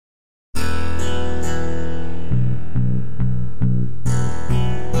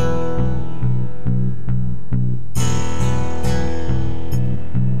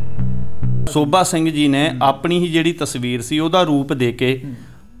ਸੋਭਾ ਸਿੰਘ ਜੀ ਨੇ ਆਪਣੀ ਹੀ ਜਿਹੜੀ ਤਸਵੀਰ ਸੀ ਉਹਦਾ ਰੂਪ ਦੇ ਕੇ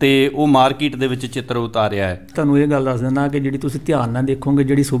ਤੇ ਉਹ ਮਾਰਕੀਟ ਦੇ ਵਿੱਚ ਚਿੱਤਰ ਉਤਾਰਿਆ ਹੈ। ਤੁਹਾਨੂੰ ਇਹ ਗੱਲ ਦੱਸ ਦਿੰਦਾ ਕਿ ਜਿਹੜੀ ਤੁਸੀਂ ਧਿਆਨ ਨਾਲ ਦੇਖੋਗੇ,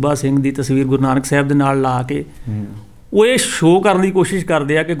 ਜਿਹੜੀ ਸੋਭਾ ਸਿੰਘ ਦੀ ਤਸਵੀਰ ਗੁਰੂ ਨਾਨਕ ਸਾਹਿਬ ਦੇ ਨਾਲ ਲਾ ਕੇ ਉਹ ਇਹ ਸ਼ੋਅ ਕਰਨ ਦੀ ਕੋਸ਼ਿਸ਼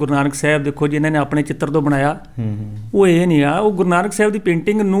ਕਰਦੇ ਆ ਕਿ ਗੁਰੂ ਨਾਨਕ ਸਾਹਿਬ ਦੇਖੋ ਜਿਨ੍ਹਾਂ ਨੇ ਆਪਣੇ ਚਿੱਤਰ ਤੋਂ ਬਣਾਇਆ। ਉਹ ਇਹ ਨਹੀਂ ਆ, ਉਹ ਗੁਰੂ ਨਾਨਕ ਸਾਹਿਬ ਦੀ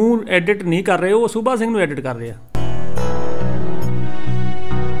ਪੇਂਟਿੰਗ ਨੂੰ ਐਡਿਟ ਨਹੀਂ ਕਰ ਰਹੇ, ਉਹ ਸੋਭਾ ਸਿੰਘ ਨੂੰ ਐਡਿਟ ਕਰ ਰਹੇ ਆ।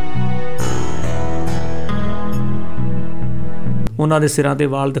 ਉਹਨਾਂ ਦੇ ਸਿਰਾਂ ਤੇ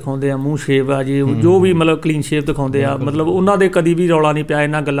ਵਾਲ ਦਿਖਾਉਂਦੇ ਆ, ਮੂੰਹ ਸ਼ੇਵ ਆ ਜੀ, ਜੋ ਵੀ ਮਤਲਬ ਕਲੀਨ ਸ਼ੇਵ ਦਿਖਾਉਂਦੇ ਆ। ਮਤਲਬ ਉਹਨਾਂ ਦੇ ਕਦੀ ਵੀ ਰੌਲਾ ਨਹੀਂ ਪਿਆ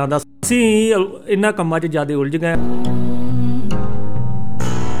ਇਹਨਾਂ ਗੱਲਾਂ ਦਾ। ਅਸੀਂ ਇਹਨਾਂ ਕੰਮਾਂ 'ਚ ਜ਼ਿਆਦਾ ਉਲਝ ਗਏ।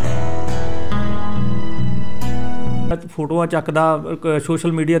 ਫੋਟੋਆਂ ਚੱਕਦਾ,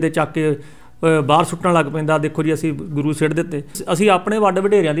 ਸੋਸ਼ਲ ਮੀਡੀਆ 'ਤੇ ਚੱਕ ਕੇ ਬਾਹਰ ਸੁੱਟਣ ਲੱਗ ਪੈਂਦਾ। ਦੇਖੋ ਜੀ ਅਸੀਂ ਗੁਰੂ ਸਿੱਟ ਦਿੱਤੇ। ਅਸੀਂ ਆਪਣੇ ਵੱਡ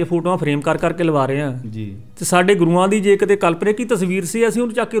ਵਡੇਰਿਆਂ ਦੀਆਂ ਫੋਟੋਆਂ ਫਰੇਮ ਕਰ ਕਰਕੇ ਲਵਾ ਰਹੇ ਹਾਂ ਜੀ, ਤੇ ਸਾਡੇ ਗੁਰੂਆਂ ਦੀ ਜੇ ਕਿਤੇ ਕਲਪਨਾ ਕੀ ਤਸਵੀਰ ਸੀ, ਅਸੀਂ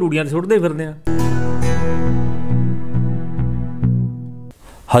ਉਹਨੂੰ ਚੱਕ ਕੇ ਰੂੜੀਆਂ 'ਤੇ ਸੁੱਟਦੇ ਫਿਰਦੇ ਹਾਂ।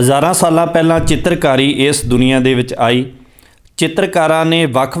 ਹਜ਼ਾਰਾਂ ਸਾਲਾਂ ਪਹਿਲਾਂ ਚਿੱਤਰਕਾਰੀ ਇਸ ਦੁਨੀਆ ਦੇ ਵਿੱਚ ਆਈ। ਚਿੱਤਰਕਾਰਾਂ ਨੇ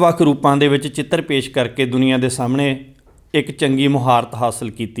ਵੱਖ-ਵੱਖ ਰੂਪਾਂ ਦੇ ਵਿੱਚ ਚਿੱਤਰ ਪੇਸ਼ ਕਰਕੇ ਦੁਨੀਆ ਦੇ ਸਾਹਮਣੇ ਇੱਕ ਚੰਗੀ ਮੁਹਾਰਤ ਹਾਸਲ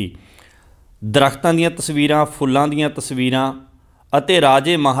ਕੀਤੀ। ਦਰਖਤਾਂ ਦੀਆਂ ਤਸਵੀਰਾਂ, ਫੁੱਲਾਂ ਦੀਆਂ ਤਸਵੀਰਾਂ ਅਤੇ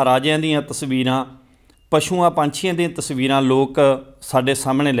ਰਾਜੇ ਮਹਾਰਾਜਿਆਂ ਦੀਆਂ ਤਸਵੀਰਾਂ, ਪਸ਼ੂਆਂ ਪੰਛੀਆਂ ਦੀਆਂ ਤਸਵੀਰਾਂ ਲੋਕ ਸਾਡੇ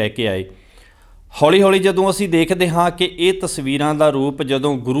ਸਾਹਮਣੇ ਲੈ ਕੇ ਆਏ। ਹੌਲੀ ਹੌਲੀ ਜਦੋਂ ਅਸੀਂ ਦੇਖਦੇ ਹਾਂ ਕਿ ਇਹ ਤਸਵੀਰਾਂ ਦਾ ਰੂਪ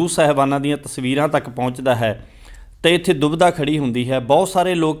ਜਦੋਂ ਗੁਰੂ ਸਾਹਿਬਾਨਾਂ ਦੀਆਂ ਤਸਵੀਰਾਂ ਤੱਕ ਪਹੁੰਚਦਾ ਹੈ ਤੇ ਇੱਥੇ ਦੁਬਿਧਾ ਖੜੀ ਹੁੰਦੀ ਹੈ। ਬਹੁਤ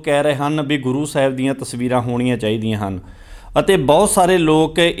ਸਾਰੇ ਲੋਕ ਕਹਿ ਰਹੇ ਹਨ ਵੀ ਗੁਰੂ ਸਾਹਿਬ ਦੀਆਂ ਤਸਵੀਰਾਂ ਹੋਣੀਆਂ ਚਾਹੀਦੀਆਂ ਹਨ, ਅਤੇ ਬਹੁਤ ਸਾਰੇ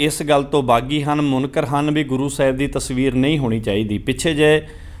ਲੋਕ ਇਸ ਗੱਲ ਤੋਂ ਬਾਗੀ ਹਨ, ਮੁਨਕਰ ਹਨ ਵੀ ਗੁਰੂ ਸਾਹਿਬ ਦੀ ਤਸਵੀਰ ਨਹੀਂ ਹੋਣੀ ਚਾਹੀਦੀ। ਪਿੱਛੇ ਜੇ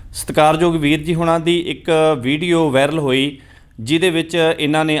ਸਤਿਕਾਰਯੋਗ ਵੀਰ ਜੀ ਹੁਣਾਂ ਦੀ ਇੱਕ ਵੀਡੀਓ ਵਾਇਰਲ ਹੋਈ ਜਿਹਦੇ ਵਿੱਚ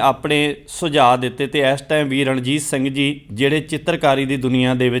ਇਹਨਾਂ ਨੇ ਆਪਣੇ ਸੁਝਾਅ ਦਿੱਤੇ, ਤੇ ਇਸ ਟਾਈਮ ਵੀਰ ਰਣਜੀਤ ਸਿੰਘ ਜੀ ਜਿਹੜੇ ਚਿੱਤਰਕਾਰੀ ਦੀ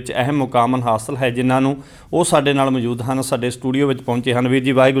ਦੁਨੀਆ ਦੇ ਵਿੱਚ ਅਹਿਮ ਮੁਕਾਮ ਹਾਸਲ ਹੈ ਜਿਨ੍ਹਾਂ ਨੂੰ, ਉਹ ਸਾਡੇ ਨਾਲ ਮੌਜੂਦ ਹਨ, ਸਾਡੇ ਸਟੂਡੀਓ ਵਿੱਚ ਪਹੁੰਚੇ ਹਨ। ਵੀਰ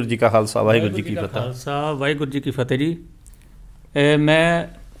ਜੀ ਵਾਹਿਗੁਰੂ ਜੀ ਕਾ ਖਾਲਸਾ, ਵਾਹਿਗੁਰੂ ਜੀ ਕੀ ਫਤਿਹ। ਖਾਲਸਾ ਵਾਹਿਗੁਰੂ ਜੀ ਕੀ ਫਤਿਹ ਜੀ। ਮੈਂ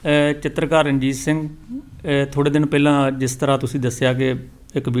ਚਿੱਤਰਕਾਰ ਰਣਜੀਤ ਸਿੰਘ। ਥੋੜ੍ਹੇ ਦਿਨ ਪਹਿਲਾਂ ਜਿਸ ਤਰ੍ਹਾਂ ਤੁਸੀਂ ਦੱਸਿਆ ਕਿ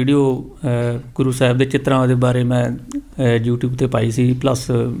ਇੱਕ ਵੀਡੀਓ ਗੁਰੂ ਸਾਹਿਬ ਦੇ ਚਿੱਤਰਾਂ ਦੇ ਬਾਰੇ ਮੈਂ YouTube 'ਤੇ ਪਾਈ ਸੀ,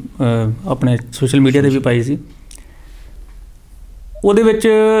 ਪਲੱਸ ਆਪਣੇ ਸੋਸ਼ਲ ਮੀਡੀਆ 'ਤੇ ਵੀ ਪਾਈ ਸੀ। ਉਹਦੇ ਵਿੱਚ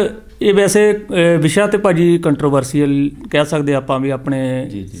ਇਹ ਵੈਸੇ ਵਿਸ਼ਾ ਤਾਂ ਭਾਜੀ ਕੰਟਰੋਵਰਸੀਅਲ ਕਹਿ ਸਕਦੇ ਆਪਾਂ ਵੀ, ਆਪਣੇ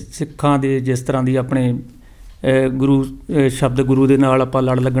ਸਿੱਖਾਂ ਦੇ ਜਿਸ ਤਰ੍ਹਾਂ ਦੀ ਆਪਣੇ ਗੁਰੂ ਸ਼ਬਦ ਗੁਰੂ ਦੇ ਨਾਲ ਆਪਾਂ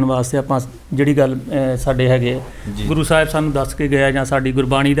ਲੜ ਲੱਗਣ ਵਾਸਤੇ ਆਪਾਂ ਜਿਹੜੀ ਗੱਲ ਸਾਡੇ ਹੈਗੇ ਗੁਰੂ ਸਾਹਿਬ ਸਾਨੂੰ ਦੱਸ ਕੇ ਗਿਆ, ਜਾਂ ਸਾਡੀ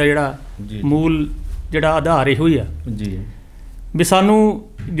ਗੁਰਬਾਣੀ ਦਾ ਜਿਹੜਾ ਮੂਲ ਜਿਹੜਾ ਆਧਾਰ ਇਹੋ ਹੀ ਆ ਜੀ ਵੀ ਸਾਨੂੰ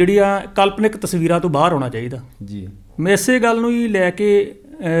ਜਿਹੜੀਆਂ ਕਾਲਪਨਿਕ ਤਸਵੀਰਾਂ ਤੋਂ ਬਾਹਰ ਆਉਣਾ ਚਾਹੀਦਾ ਜੀ। ਮੈਂ ਇਸੇ ਗੱਲ ਨੂੰ ਹੀ ਲੈ ਕੇ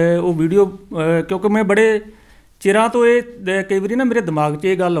ਉਹ ਵੀਡੀਓ, ਕਿਉਂਕਿ ਮੈਂ ਬੜੇ ਚਿਰਾਂ ਤੋਂ ਇਹ ਕਈ ਵਾਰੀ ਨਾ ਮੇਰੇ ਦਿਮਾਗ 'ਚ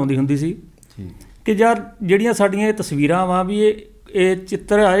ਇਹ ਗੱਲ ਆਉਂਦੀ ਹੁੰਦੀ ਸੀ ਕਿ ਯਾਰ ਜਿਹੜੀਆਂ ਸਾਡੀਆਂ ਇਹ ਤਸਵੀਰਾਂ ਵਾ ਵੀ ਇਹ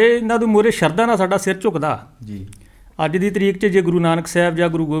ਚਿੱਤਰ ਆਏ, ਇਹਨਾਂ ਦੇ ਮੂਹਰੇ ਸ਼ਰਧਾ ਨਾਲ ਸਾਡਾ ਸਿਰ ਝੁਕਦਾ ਜੀ। ਅੱਜ ਦੀ ਤਰੀਕ 'ਚ ਜੇ ਗੁਰੂ ਨਾਨਕ ਸਾਹਿਬ ਜਾਂ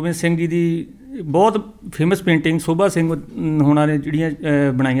ਗੁਰੂ ਗੋਬਿੰਦ ਸਿੰਘ ਜੀ ਦੀ ਬਹੁਤ ਫੇਮਸ ਪੇਂਟਿੰਗ ਸੋਭਾ ਸਿੰਘ ਹੋਣਾ ਨੇ ਜਿਹੜੀਆਂ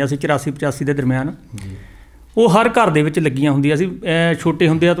ਬਣਾਈਆਂ ਸੀ 84-85 ਦੇ ਦਰਮਿਆਨ, ਉਹ ਹਰ ਘਰ ਦੇ ਵਿੱਚ ਲੱਗੀਆਂ ਹੁੰਦੀਆਂ ਸੀ। ਛੋਟੇ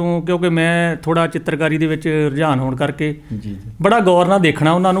ਹੁੰਦਿਆਂ ਤੋਂ, ਕਿਉਂਕਿ ਮੈਂ ਥੋੜ੍ਹਾ ਚਿੱਤਰਕਾਰੀ ਦੇ ਵਿੱਚ ਰੁਝਾਨ ਹੋਣ ਕਰਕੇ ਬੜਾ ਗੌਰ ਨਾਲ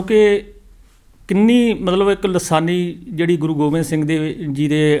ਦੇਖਣਾ ਉਹਨਾਂ ਨੂੰ ਕਿ ਕਿੰਨੀ ਮਤਲਬ ਇੱਕ ਲਸਾਨੀ ਜਿਹੜੀ ਗੁਰੂ ਗੋਬਿੰਦ ਸਿੰਘ ਜੀ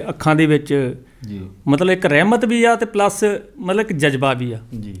ਦੇ ਅੱਖਾਂ ਦੇ ਵਿੱਚ ਮਤਲਬ ਇੱਕ ਰਹਿਮਤ ਵੀ ਆ, ਅਤੇ ਪਲੱਸ ਮਤਲਬ ਇੱਕ ਜਜ਼ਬਾ ਵੀ ਆ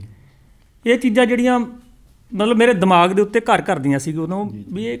ਜੀ। ਇਹ ਚੀਜ਼ਾਂ ਜਿਹੜੀਆਂ ਮਤਲਬ ਮੇਰੇ ਦਿਮਾਗ ਦੇ ਉੱਤੇ ਘਰ ਕਰਦੀਆਂ ਸੀ ਉਦੋਂ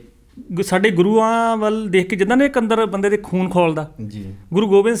ਵੀ ਇਹ ਸਾਡੇ ਗੁਰੂਆਂ ਵੱਲ ਦੇਖ ਕੇ ਜਿੱਦਾਂ ਨਾ ਇੱਕ ਅੰਦਰ ਬੰਦੇ ਦੇ ਖੂਨ ਖੋਲਦਾ, ਗੁਰੂ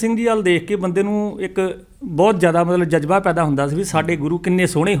ਗੋਬਿੰਦ ਸਿੰਘ ਜੀ ਵੱਲ ਦੇਖ ਕੇ ਬੰਦੇ ਨੂੰ ਇੱਕ ਬਹੁਤ ਜ਼ਿਆਦਾ ਮਤਲਬ ਜਜ਼ਬਾ ਪੈਦਾ ਹੁੰਦਾ ਸੀ ਵੀ ਸਾਡੇ ਗੁਰੂ ਕਿੰਨੇ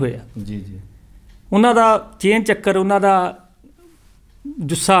ਸੋਹਣੇ ਹੋਏ ਆ ਜੀ। ਉਹਨਾਂ ਦਾ ਚੇਨ ਚੱਕਰ, ਉਹਨਾਂ ਦਾ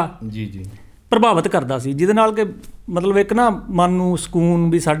ਜੁੱਸਾ ਪ੍ਰਭਾਵਿਤ ਕਰਦਾ ਸੀ, ਜਿਹਦੇ ਨਾਲ ਕਿ ਮਤਲਬ ਇੱਕ ਨਾ ਮਨ ਨੂੰ ਸਕੂਨ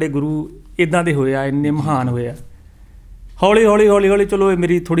ਵੀ ਸਾਡੇ ਗੁਰੂ ਇੱਦਾਂ ਦੇ ਹੋਏ ਆ, ਇੰਨੇ ਮਹਾਨ ਹੋਏ ਆ। ਹੌਲੀ ਹੌਲੀ ਚਲੋ ਇਹ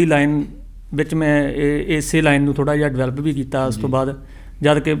ਮੇਰੀ ਥੋੜ੍ਹੀ ਲਾਈਨ ਵਿੱਚ ਮੈਂ ਇਸੇ ਲਾਈਨ ਨੂੰ ਥੋੜ੍ਹਾ ਜਿਹਾ ਡਿਵੈਲਪ ਵੀ ਕੀਤਾ। ਉਸ ਤੋਂ ਬਾਅਦ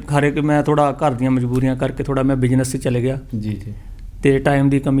ਜਦ ਕਿ ਖਰੇ ਕਿ ਮੈਂ ਥੋੜ੍ਹਾ ਘਰ ਦੀਆਂ ਮਜਬੂਰੀਆਂ ਕਰਕੇ ਥੋੜ੍ਹਾ ਮੈਂ ਬਿਜ਼ਨਸ 'ਚ ਚਲੇ ਗਿਆ ਅਤੇ ਟਾਈਮ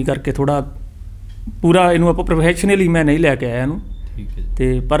ਦੀ ਕਮੀ ਕਰਕੇ ਥੋੜ੍ਹਾ ਪੂਰਾ ਇਹਨੂੰ ਆਪਾਂ ਪ੍ਰੋਫੈਸ਼ਨਲੀ ਮੈਂ ਨਹੀਂ ਲੈ ਕੇ ਆਇਆ ਇਹਨੂੰ।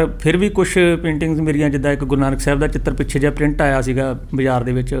 ਅਤੇ ਪਰ ਫਿਰ ਵੀ ਕੁਛ ਪੇਂਟਿੰਗਸ ਮੇਰੀਆਂ, ਜਿੱਦਾਂ ਇੱਕ ਗੁਰੂ ਨਾਨਕ ਸਾਹਿਬ ਦਾ ਚਿੱਤਰ ਪਿੱਛੇ ਜਿਹਾ ਪ੍ਰਿੰਟ ਆਇਆ ਸੀਗਾ ਬਾਜ਼ਾਰ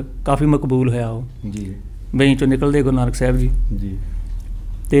ਦੇ ਵਿੱਚ, ਕਾਫੀ ਮਕਬੂਲ ਹੋਇਆ ਉਹ ਜੀ, ਵਹੀਂ 'ਚੋਂ ਨਿਕਲਦੇ ਗੁਰੂ ਨਾਨਕ ਸਾਹਿਬ ਜੀ।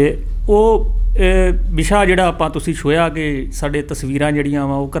 ਅਤੇ ਉਹ ਵਿਸ਼ਾ ਜਿਹੜਾ ਆਪਾਂ ਤੁਸੀਂ ਛੋਇਆ ਕਿ ਸਾਡੇ ਤਸਵੀਰਾਂ ਜਿਹੜੀਆਂ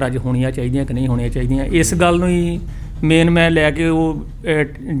ਵਾ ਉਹ ਘਰਾਂ 'ਚ ਹੋਣੀਆਂ ਚਾਹੀਦੀਆਂ ਕਿ ਨਹੀਂ ਹੋਣੀਆਂ ਚਾਹੀਦੀਆਂ, ਇਸ ਗੱਲ ਨੂੰ ਹੀ ਮੇਨ ਮੈਂ ਲੈ ਕੇ ਉਹ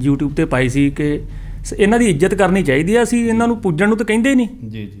YouTube 'ਤੇ ਪਾਈ ਸੀ ਕਿ ਇਹਨਾਂ ਦੀ ਇੱਜ਼ਤ ਕਰਨੀ ਚਾਹੀਦੀ ਆ। ਅਸੀਂ ਇਹਨਾਂ ਨੂੰ ਪੂਜਣ ਨੂੰ ਤਾਂ ਕਹਿੰਦੇ ਹੀ ਨਹੀਂ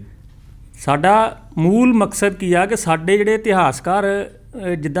ਜੀ। ਸਾਡਾ ਮੂਲ ਮਕਸਦ ਕੀ ਆ ਕਿ ਸਾਡੇ ਜਿਹੜੇ ਇਤਿਹਾਸਕਾਰ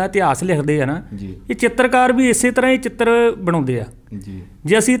ਜਿੱਦਾਂ ਇਤਿਹਾਸ ਲਿਖਦੇ ਆ ਨਾ, ਇਹ ਚਿੱਤਰਕਾਰ ਵੀ ਇਸੇ ਤਰ੍ਹਾਂ ਹੀ ਚਿੱਤਰ ਬਣਾਉਂਦੇ ਆ ਜੀ।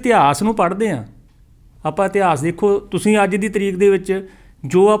 ਜੇ ਅਸੀਂ ਇਤਿਹਾਸ ਨੂੰ ਪੜ੍ਹਦੇ ਹਾਂ, ਆਪਾਂ ਇਤਿਹਾਸ ਦੇਖੋ ਤੁਸੀਂ ਅੱਜ ਦੀ ਤਰੀਕ ਦੇ ਵਿੱਚ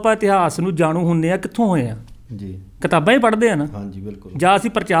ਜੋ ਆਪਾਂ ਇਤਿਹਾਸ ਨੂੰ ਜਾਣੂ ਹੁੰਦੇ ਆ ਕਿੱਥੋਂ ਹੋਏ ਆ ਜੀ, ਕਿਤਾਬਾਂ ਹੀ ਪੜ੍ਹਦੇ ਆ ਨਾ ਬਿਲਕੁਲ, ਜਾਂ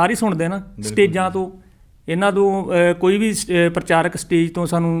ਅਸੀਂ ਪ੍ਰਚਾਰ ਹੀ ਸੁਣਦੇ ਨਾ ਸਟੇਜਾਂ ਤੋਂ। ਇਹਨਾਂ ਤੋਂ ਕੋਈ ਵੀ ਪ੍ਰਚਾਰਕ ਸਟੇਜ ਤੋਂ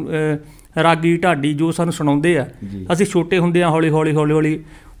ਸਾਨੂੰ ਰਾਗੀ ਢਾਡੀ ਜੋ ਸਾਨੂੰ ਸੁਣਾਉਂਦੇ ਆ, ਅਸੀਂ ਛੋਟੇ ਹੁੰਦੇ ਹਾਂ ਹੌਲੀ ਹੌਲੀ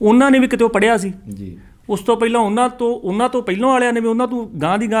ਉਹਨਾਂ ਨੇ ਵੀ ਕਿਤੇ ਪੜ੍ਹਿਆ ਸੀ ਜੀ। ਉਸ ਤੋਂ ਪਹਿਲਾਂ ਉਹਨਾਂ ਤੋਂ ਪਹਿਲਾਂ ਵਾਲਿਆਂ ਨੇ ਵੀ ਉਹਨਾਂ ਤੋਂ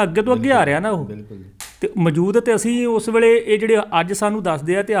ਗਾਂ ਦੀ ਗਾਂ ਅੱਗੇ ਤੋਂ ਅੱਗੇ ਆ ਰਿਹਾ ਨਾ ਉਹ। ਤੇ ਮੌਜੂਦ ਤੇ ਅਸੀਂ ਉਸ ਵੇਲੇ ਇਹ ਜਿਹੜੇ ਅੱਜ ਸਾਨੂੰ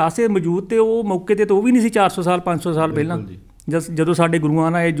ਦੱਸਦੇ ਆ ਇਤਿਹਾਸ ਇਹ ਮੌਜੂਦ ਤੇ ਉਹ ਮੌਕੇ ਤੇ ਉਹ ਵੀ ਨਹੀਂ ਸੀ 400 ਸਾਲ 500 ਸਾਲ ਪਹਿਲਾਂ ਜਦੋਂ ਸਾਡੇ ਗੁਰੂਆਂ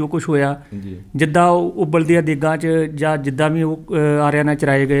ਨਾਲ ਇਹ ਜੋ ਕੁਛ ਹੋਇਆ, ਜਿੱਦਾਂ ਉਹ ਉਬਲਦੀਆਂ ਦੇਗਾਂ 'ਚ ਜਾਂ ਜਿੱਦਾਂ ਵੀ ਉਹ ਆਰਿਆਂ ਨਾਲ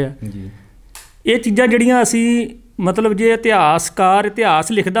ਚਰਾਏ ਗਏ ਆ, ਇਹ ਚੀਜ਼ਾਂ ਜਿਹੜੀਆਂ ਅਸੀਂ ਮਤਲਬ ਜੇ ਇਤਿਹਾਸਕਾਰ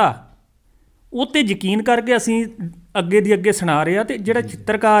ਇਤਿਹਾਸ ਲਿਖਦਾ ਉਹ 'ਤੇ ਯਕੀਨ ਕਰਕੇ ਅਸੀਂ ਅੱਗੇ ਦੀ ਅੱਗੇ ਸੁਣਾ ਰਹੇ ਹਾਂ। ਅਤੇ ਜਿਹੜਾ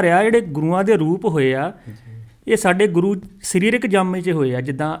ਚਿੱਤਰਕਾਰ ਆ ਜਿਹੜੇ ਗੁਰੂਆਂ ਦੇ ਰੂਪ ਹੋਏ ਆ ਇਹ ਸਾਡੇ ਗੁਰੂ ਸਰੀਰਕ ਜਾਮੇ 'ਚ ਹੋਏ ਆ।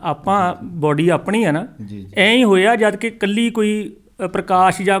 ਜਿੱਦਾਂ ਆਪਾਂ ਬੋਡੀ ਆਪਣੀ ਆ ਨਾ ਐਂ ਹੀ ਹੋਇਆ, ਜਦ ਕਿ ਇਕੱਲੀ ਕੋਈ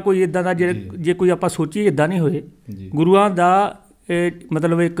ਪ੍ਰਕਾਸ਼ ਜਾਂ ਕੋਈ ਇੱਦਾਂ ਦਾ ਜੇ ਕੋਈ ਆਪਾਂ ਸੋਚੀਏ ਇੱਦਾਂ ਨਹੀਂ ਹੋਏ। ਗੁਰੂਆਂ ਦਾ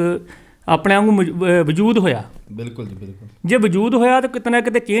ਮਤਲਬ ਇੱਕ ਆਪਣੇ ਵਾਂਗੂ ਵਜੂਦ ਹੋਇਆ। ਬਿਲਕੁਲ ਜੀ ਬਿਲਕੁਲ। ਜੇ ਵਜੂਦ ਹੋਇਆ ਤਾਂ ਕਿਤੇ ਨਾ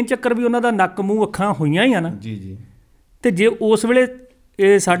ਕਿਤੇ ਚੇਨ ਚੱਕਰ ਵੀ ਉਹਨਾਂ ਦਾ ਨੱਕ ਮੂੰਹ ਅੱਖਾਂ ਹੋਈਆਂ ਹੀ ਆ ਨਾ ਜੀ ਜੀ। ਅਤੇ ਜੇ ਉਸ ਵੇਲੇ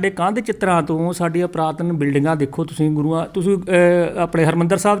ਇਹ ਸਾਡੇ ਕੰਧ ਚਿੱਤਰਾਂ ਤੋਂ ਸਾਡੀਆਂ ਪੁਰਾਤਨ ਬਿਲਡਿੰਗਾਂ ਦੇਖੋ ਤੁਸੀਂ ਗੁਰੂਆਂ ਤੁਸੀਂ ਆਪਣੇ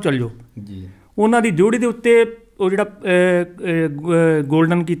ਹਰਿਮੰਦਰ ਸਾਹਿਬ ਚੱਲ ਜਾਓ ਜੀ, ਉਹਨਾਂ ਦੀ ਦਿਓੜੀ ਦੇ ਉੱਤੇ ਉਹ ਜਿਹੜਾ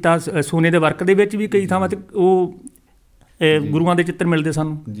ਗੋਲਡਨ ਕੀਤਾ ਸੋਨੇ ਦੇ ਵਰਕ ਦੇ ਵਿੱਚ ਵੀ ਕਈ ਥਾਵਾਂ 'ਤੇ ਉਹ ਗੁਰੂਆਂ ਦੇ ਚਿੱਤਰ ਮਿਲਦੇ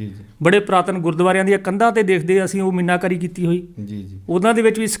ਸਾਨੂੰ ਜੀ ਜੀ। ਬੜੇ ਪੁਰਾਤਨ ਗੁਰਦੁਆਰਿਆਂ ਦੀਆਂ ਕੰਧਾਂ 'ਤੇ ਦੇਖਦੇ ਅਸੀਂ ਉਹ ਮੀਨਾਕਾਰੀ ਕੀਤੀ ਹੋਈ ਜੀ ਜੀ, ਉਹਨਾਂ ਦੇ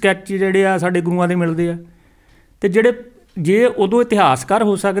ਵਿੱਚ ਵੀ ਸਕੈਚ ਜਿਹੜੇ ਆ ਸਾਡੇ ਗੁਰੂਆਂ ਦੇ ਮਿਲਦੇ ਆ। ਅਤੇ ਜਿਹੜੇ ਜੇ ਉਦੋਂ ਇਤਿਹਾਸਕਾਰ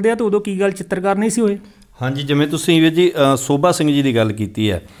ਹੋ ਸਕਦੇ ਆ ਤਾਂ ਉਦੋਂ ਕੀ ਗੱਲ ਚਿੱਤਰਕਾਰ ਨਹੀਂ ਸੀ ਹੋਏ। ਹਾਂਜੀ, ਜਿਵੇਂ ਤੁਸੀਂ ਵੀਰ ਜੀ ਸੋਭਾ ਸਿੰਘ ਜੀ ਦੀ ਗੱਲ ਕੀਤੀ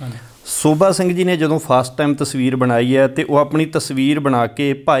ਹੈ, ਸੋਭਾ ਸਿੰਘ ਜੀ ਨੇ ਜਦੋਂ ਫਸਟ ਟਾਈਮ ਤਸਵੀਰ ਬਣਾਈ ਹੈ ਅਤੇ ਉਹ ਆਪਣੀ ਤਸਵੀਰ ਬਣਾ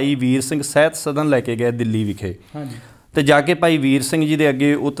ਕੇ ਭਾਈ ਵੀਰ ਸਿੰਘ ਸਾਹਿਤ ਸਦਨ ਲੈ ਕੇ ਗਏ ਦਿੱਲੀ ਵਿਖੇ। ਅਤੇ ਜਾ ਕੇ ਭਾਈ ਵੀਰ ਸਿੰਘ ਜੀ ਦੇ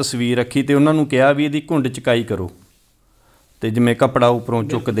ਅੱਗੇ ਉਹ ਤਸਵੀਰ ਰੱਖੀ ਅਤੇ ਉਹਨਾਂ ਨੂੰ ਕਿਹਾ ਵੀ ਇਹਦੀ ਘੁੰਡ ਚੁਕਾਈ ਕਰੋ, ਅਤੇ ਜਿਵੇਂ ਕੱਪੜਾ ਉੱਪਰੋਂ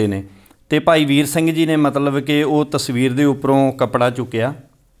ਚੁੱਕਦੇ ਨੇ। ਅਤੇ ਭਾਈ ਵੀਰ ਸਿੰਘ ਜੀ ਨੇ ਮਤਲਬ ਕਿ ਉਹ ਤਸਵੀਰ ਦੇ ਉੱਪਰੋਂ ਕੱਪੜਾ ਚੁੱਕਿਆ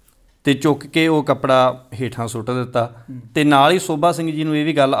ਅਤੇ ਚੁੱਕ ਕੇ ਉਹ ਕੱਪੜਾ ਹੇਠਾਂ ਸੁੱਟ ਦਿੱਤਾ। ਅਤੇ ਨਾਲ ਹੀ ਸੋਭਾ ਸਿੰਘ ਜੀ ਨੂੰ ਇਹ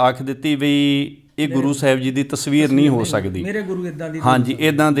ਵੀ ਗੱਲ ਆਖ ਦਿੱਤੀ ਵੀ ਇਹ ਗੁਰੂ ਸਾਹਿਬ ਜੀ ਦੀ ਤਸਵੀਰ ਨਹੀਂ ਹੋ ਸਕਦੀ, ਮੇਰੇ ਗੁਰੂ ਇੱਦਾਂ ਦੀ, ਹਾਂਜੀ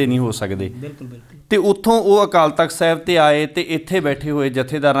ਇੱਦਾਂ ਦੇ ਨਹੀਂ ਹੋ ਸਕਦੇ। ਅਤੇ ਉੱਥੋਂ ਉਹ ਅਕਾਲ ਤਖਤ ਸਾਹਿਬ 'ਤੇ ਆਏ ਅਤੇ ਇੱਥੇ ਬੈਠੇ ਹੋਏ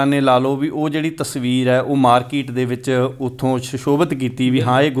ਜਥੇਦਾਰਾਂ ਨੇ ਲਾ ਲਓ ਵੀ ਉਹ ਜਿਹੜੀ ਤਸਵੀਰ ਹੈ ਉਹ ਮਾਰਕੀਟ ਦੇ ਵਿੱਚ ਉੱਥੋਂ ਸੁਸ਼ੋਭਿਤ ਕੀਤੀ ਵੀ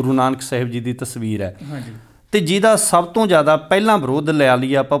ਹਾਂ ਇਹ ਗੁਰੂ ਨਾਨਕ ਸਾਹਿਬ ਜੀ ਦੀ ਤਸਵੀਰ ਹੈ। ਅਤੇ ਜਿਹਦਾ ਸਭ ਤੋਂ ਜ਼ਿਆਦਾ ਪਹਿਲਾਂ ਵਿਰੋਧ ਲਿਆ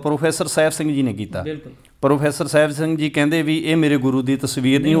ਲਈ ਆਪਾਂ ਪ੍ਰੋਫੈਸਰ ਸਾਹਿਬ ਸਿੰਘ ਜੀ ਨੇ ਕੀਤਾ। ਪ੍ਰੋਫੈਸਰ ਸਾਹਿਬ ਸਿੰਘ ਜੀ ਕਹਿੰਦੇ ਵੀ ਇਹ ਮੇਰੇ ਗੁਰੂ ਦੀ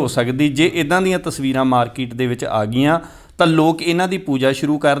ਤਸਵੀਰ ਨਹੀਂ ਹੋ ਸਕਦੀ, ਜੇ ਇੱਦਾਂ ਦੀਆਂ ਤਸਵੀਰਾਂ ਮਾਰਕੀਟ ਦੇ ਵਿੱਚ ਆ ਗਈਆਂ ਤਾਂ ਲੋਕ ਇਹਨਾਂ ਦੀ ਪੂਜਾ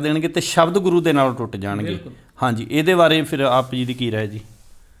ਸ਼ੁਰੂ ਕਰ ਦੇਣਗੇ ਅਤੇ ਸ਼ਬਦ ਗੁਰੂ ਦੇ ਨਾਲ ਟੁੱਟ ਜਾਣਗੇ। ਹਾਂਜੀ, ਇਹਦੇ ਬਾਰੇ ਫਿਰ ਆਪ ਜੀ ਦੀ ਕੀ ਰਾਏ ਜੀ?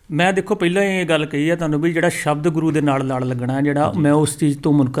 ਮੈਂ ਦੇਖੋ ਪਹਿਲਾਂ ਇਹ ਗੱਲ ਕਹੀ ਹੈ ਤੁਹਾਨੂੰ ਵੀ ਜਿਹੜਾ ਸ਼ਬਦ ਗੁਰੂ ਦੇ ਨਾਲ ਲੜ ਲੱਗਣਾ ਜਿਹੜਾ ਮੈਂ ਉਸ ਚੀਜ਼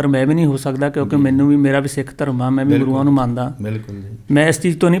ਤੋਂ ਮੁਨਕਰ ਮੈਂ ਵੀ ਨਹੀਂ ਹੋ ਸਕਦਾ, ਕਿਉਂਕਿ ਮੈਨੂੰ ਵੀ ਮੇਰਾ ਵੀ ਸਿੱਖ ਧਰਮ ਆ, ਮੈਂ ਵੀ ਗੁਰੂਆਂ ਨੂੰ ਮੰਨਦਾ। ਬਿਲਕੁਲ, ਮੈਂ ਇਸ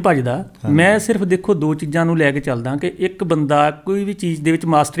ਚੀਜ਼ ਤੋਂ ਨਹੀਂ ਭੱਜਦਾ। ਮੈਂ ਸਿਰਫ ਦੇਖੋ ਦੋ ਚੀਜ਼ਾਂ ਨੂੰ ਲੈ ਕੇ ਚੱਲਦਾ ਕਿ ਇੱਕ ਬੰਦਾ ਕੋਈ ਵੀ ਚੀਜ਼ ਦੇ ਵਿੱਚ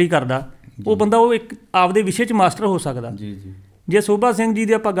ਮਾਸਟਰੀ ਕਰਦਾ ਉਹ ਬੰਦਾ ਉਹ ਇੱਕ ਆਪਦੇ ਵਿਸ਼ੇ 'ਚ ਮਾਸਟਰ ਹੋ ਸਕਦਾ ਜੀ ਜੀ। ਜੇ ਸੋਭਾ ਸਿੰਘ ਜੀ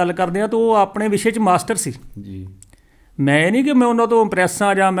ਦੀ ਆਪਾਂ ਗੱਲ ਕਰਦੇ ਹਾਂ ਤਾਂ ਉਹ ਆਪਣੇ ਵਿਸ਼ੇ 'ਚ ਮਾਸਟਰ ਸੀ ਜੀ। ਮੈਂ ਇਹ ਨਹੀਂ ਕਿ ਮੈਂ ਉਹਨਾਂ ਤੋਂ ਇੰਪਰੈਸ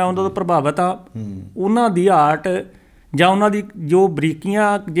ਹਾਂ ਜਾਂ ਮੈਂ ਉਹਨਾਂ ਤੋਂ ਪ੍ਰਭਾਵਿਤ ਹਾਂ। ਉਹਨਾਂ ਦੀ ਆਰਟ ਜਾਂ ਉਹਨਾਂ ਦੀ ਜੋ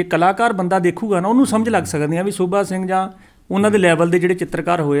ਬਰੀਕੀਆਂ ਜੇ ਕਲਾਕਾਰ ਬੰਦਾ ਦੇਖੂਗਾ ਨਾ ਉਹਨੂੰ ਸਮਝ ਲੱਗ ਸਕਦੀਆਂ ਵੀ ਸੋਭਾ ਸਿੰਘ ਜਾਂ ਉਹਨਾਂ ਦੇ ਲੈਵਲ ਦੇ ਜਿਹੜੇ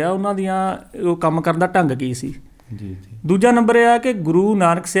ਚਿੱਤਰਕਾਰ ਹੋਏ ਆ ਉਹਨਾਂ ਦੀਆਂ ਉਹ ਕੰਮ ਕਰਨ ਦਾ ਢੰਗ ਕੀ ਸੀ ਜੀ। ਦੂਜਾ ਨੰਬਰ ਇਹ ਆ ਕਿ ਗੁਰੂ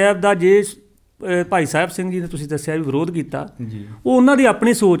ਨਾਨਕ ਸਾਹਿਬ ਦਾ ਜੇ ਭਾਈ ਸਾਹਿਬ ਸਿੰਘ ਜੀ ਨੇ ਤੁਸੀਂ ਦੱਸਿਆ ਵੀ ਵਿਰੋਧ ਕੀਤਾ, ਉਹ ਉਹਨਾਂ ਦੀ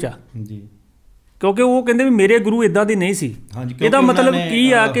ਆਪਣੀ ਸੋਚ ਆ ਜੀ, ਕਿਉਂਕਿ ਉਹ ਕਹਿੰਦੇ ਵੀ ਮੇਰੇ ਗੁਰੂ ਇੱਦਾਂ ਦੀ ਨਹੀਂ ਸੀ। ਇਹਦਾ ਮਤਲਬ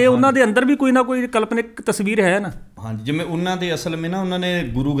ਕੀ ਆ ਕਿ ਉਹਨਾਂ ਦੇ ਅੰਦਰ ਵੀ ਕੋਈ ਨਾ ਕੋਈ ਕਲਪਨਿਕ ਤਸਵੀਰ ਹੈ ਨਾ। ਹਾਂਜੀ, ਜਿਵੇਂ ਉਹਨਾਂ ਦੇ ਅਸਲ ਵਿੱਚ ਨਾ ਉਹਨਾਂ ਨੇ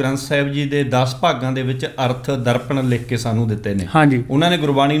ਗੁਰੂ ਗ੍ਰੰਥ ਸਾਹਿਬ ਜੀ ਦੇ 10 ਭਾਗਾਂ ਦੇ ਵਿੱਚ ਅਰਥ ਦਰਪਣ ਲਿਖ ਕੇ ਸਾਨੂੰ ਦਿੱਤੇ ਨੇ। ਹਾਂਜੀ, ਉਹਨਾਂ ਨੇ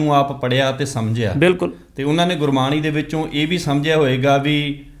ਗੁਰਬਾਣੀ ਨੂੰ ਆਪ ਪੜ੍ਹਿਆ ਅਤੇ ਸਮਝਿਆ। ਬਿਲਕੁਲ, ਅਤੇ ਉਹਨਾਂ ਨੇ ਗੁਰਬਾਣੀ ਦੇ ਵਿੱਚੋਂ ਇਹ ਵੀ ਸਮਝਿਆ ਹੋਏਗਾ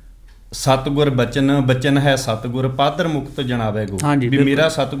ਵੀ ਸਤਿਗੁਰ ਬਚਨ ਹੈ ਸਤਿਗੁਰ ਪਾਦਰ ਮੁਕਤ ਜਣਾਵੇ ਗੋ, ਵੀ ਮੇਰਾ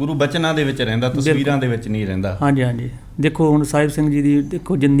ਸਤਿਗੁਰੂ ਬਚਨਾਂ ਦੇ ਵਿੱਚ ਰਹਿੰਦਾ, ਤਸਵੀਰਾਂ ਦੇ ਵਿੱਚ ਨਹੀਂ ਰਹਿੰਦਾ। ਹਾਂਜੀ ਹਾਂਜੀ, ਦੇਖੋ ਹੁਣ ਸਾਹਿਬ ਸਿੰਘ ਜੀ ਦੀ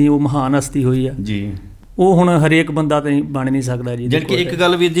ਦੇਖੋ ਜਿੰਨੀ ਉਹ ਮਹਾਨ ਹਸਤੀ ਹੋਈ ਆ ਜੀ, ਉਹ ਹੁਣ ਹਰੇਕ ਬੰਦਾ ਤਾਂ ਬਣ ਨਹੀਂ ਸਕਦਾ ਜੀ। ਜਿਹੜੀ ਕਿ ਇੱਕ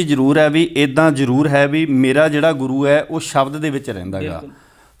ਗੱਲ ਵੀਰ ਜੀ ਜ਼ਰੂਰ ਹੈ ਵੀ ਇੱਦਾਂ ਜ਼ਰੂਰ ਹੈ ਵੀ ਮੇਰਾ ਜਿਹੜਾ ਗੁਰੂ ਹੈ ਉਹ ਸ਼ਬਦ ਦੇ ਵਿੱਚ ਰਹਿੰਦਾ ਗਾ।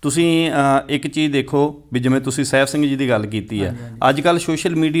 ਤੁਸੀਂ ਇੱਕ ਚੀਜ਼ ਦੇਖੋ ਵੀ ਜਿਵੇਂ ਤੁਸੀਂ ਸਾਹਿਬ ਸਿੰਘ ਜੀ ਦੀ ਗੱਲ ਕੀਤੀ ਹੈ, ਅੱਜ ਕੱਲ੍ਹ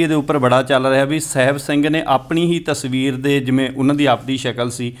ਸੋਸ਼ਲ ਮੀਡੀਆ ਦੇ ਉੱਪਰ ਬੜਾ ਚੱਲ ਰਿਹਾ ਵੀ ਸਾਹਿਬ ਸਿੰਘ ਨੇ ਆਪਣੀ ਹੀ ਤਸਵੀਰ ਦੇ ਜਿਵੇਂ ਉਹਨਾਂ ਦੀ ਆਪਦੀ ਸ਼ਕਲ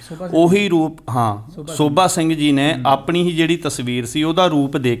ਸੀ ਉਹੀ ਰੂਪ, ਹਾਂ ਸੋਭਾ ਸਿੰਘ ਜੀ ਨੇ ਆਪਣੀ ਹੀ ਜਿਹੜੀ ਤਸਵੀਰ ਸੀ ਉਹਦਾ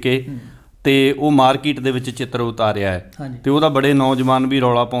ਰੂਪ ਦੇ ਕੇ ਅਤੇ ਉਹ ਮਾਰਕੀਟ ਦੇ ਵਿੱਚ ਚਿੱਤਰ ਉਤਾਰਿਆ ਹੈ। ਅਤੇ ਉਹਦਾ ਬੜੇ ਨੌਜਵਾਨ ਵੀ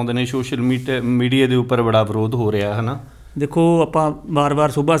ਰੌਲਾ ਪਾਉਂਦੇ ਨੇ, ਸੋਸ਼ਲ ਮੀਡੀਆ ਦੇ ਉੱਪਰ ਬੜਾ ਵਿਰੋਧ ਹੋ ਰਿਹਾ ਹੈ ਨਾ। ਦੇਖੋ ਆਪਾਂ ਵਾਰ-ਵਾਰ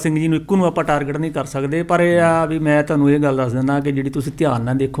ਸੋਭਾ ਸਿੰਘ ਜੀ ਨੂੰ ਇੱਕੋ ਨੂੰ ਆਪਾਂ ਟਾਰਗੇਟ ਨਹੀਂ ਕਰ ਸਕਦੇ, ਪਰ ਇਹ ਆ ਵੀ ਮੈਂ ਤੁਹਾਨੂੰ ਇਹ ਗੱਲ ਦੱਸ ਦਿੰਦਾ ਕਿ ਜਿਹੜੀ ਤੁਸੀਂ ਧਿਆਨ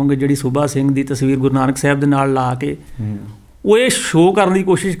ਨਾਲ ਦੇਖੋਗੇ ਜਿਹੜੀ ਸੋਭਾ ਸਿੰਘ ਦੀ ਤਸਵੀਰ ਗੁਰੂ ਨਾਨਕ ਸਾਹਿਬ ਦੇ ਨਾਲ ਲਾ ਕੇ ਉਹ ਇਹ ਸ਼ੋਅ ਕਰਨ ਦੀ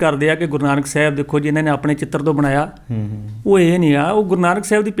ਕੋਸ਼ਿਸ਼ ਕਰਦੇ ਆ ਕਿ ਗੁਰੂ ਨਾਨਕ ਸਾਹਿਬ ਦੇਖੋ ਜਿਨ੍ਹਾਂ ਨੇ ਆਪਣੇ ਚਿੱਤਰ ਤੋਂ ਬਣਾਇਆ, ਉਹ ਇਹ ਨਹੀਂ ਆ ਉਹ ਗੁਰੂ ਨਾਨਕ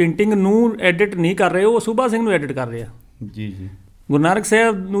ਸਾਹਿਬ ਦੀ ਪੇਂਟਿੰਗ ਨੂੰ ਐਡਿਟ ਨਹੀਂ ਕਰ ਰਹੇ, ਉਹ ਸੋਭਾ ਸਿੰਘ ਨੂੰ ਐਡਿਟ ਕਰ ਰਹੇ ਆ ਜੀ ਜੀ। ਗੁਰੂ ਨਾਨਕ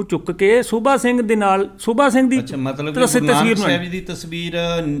ਸਾਹਿਬ ਨੂੰ ਚੁੱਕ ਕੇ ਸੋਭਾ ਸਿੰਘ ਦੇ ਨਾਲ ਸੋਭਾ ਸਿੰਘ ਦੀ ਮਤਲਬ ਗੁਰੂ ਨਾਨਕ ਸਾਹਿਬ ਦੀ ਤਸਵੀਰ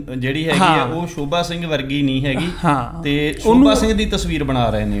ਜਿਹੜੀ ਹੈਗੀ ਆ ਉਹ ਸੋਭਾ ਸਿੰਘ ਵਰਗੀ ਨਹੀਂ ਹੈਗੀ, ਹਾਂ, ਤੇ ਸੋਭਾ ਸਿੰਘ ਦੀ ਤਸਵੀਰ ਬਣਾ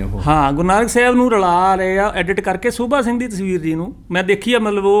ਰਹੇ ਨੇ ਉਹ। ਹਾਂ, ਗੁਰੂ ਨਾਨਕ ਸਾਹਿਬ ਨੂੰ ਰਲਾ ਰਹੇ ਆ ਐਡਿਟ ਕਰਕੇ ਸੋਭਾ ਸਿੰਘ ਦੀ ਤਸਵੀਰ ਜੀ ਨੂੰ ਮੈਂ ਦੇਖੀ ਆ,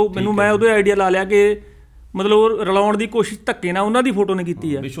 ਮਤਲਬ ਉਹ ਮੈਨੂੰ ਮੈਂ ਉਹਦਾ ਆਈਡੀਆ ਲਾ ਲਿਆ ਕਿ ਮਤਲਬ ਰਲਾਉਣ ਦੀ ਕੋਸ਼ਿਸ਼ ਧੱਕੇ ਨਾਲ ਉਹਨਾਂ ਦੀ ਫੋਟੋ ਨੇ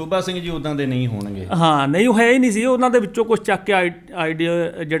ਕੀਤੀ ਆ। ਸ਼ੋਭਾ ਸਿੰਘ ਜੀ ਉੱਦਾਂ ਦੇ ਨਹੀਂ ਹੋਣਗੇ। ਹਾਂ ਨਹੀਂ, ਉਹ ਹੈ ਹੀ ਨਹੀਂ ਸੀ। ਉਹਨਾਂ ਦੇ ਵਿੱਚੋਂ ਕੁਛ ਚੱਕ ਕੇ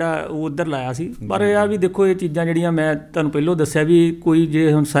ਆਈਡੀਆ ਜਿਹੜਾ ਉਹ ਉੱਧਰ ਲਾਇਆ ਸੀ। ਪਰ ਇਹ ਆ ਵੀ ਦੇਖੋ, ਇਹ ਚੀਜ਼ਾਂ ਜਿਹੜੀਆਂ ਮੈਂ ਤੁਹਾਨੂੰ ਪਹਿਲਾਂ ਦੱਸਿਆ ਵੀ ਕੋਈ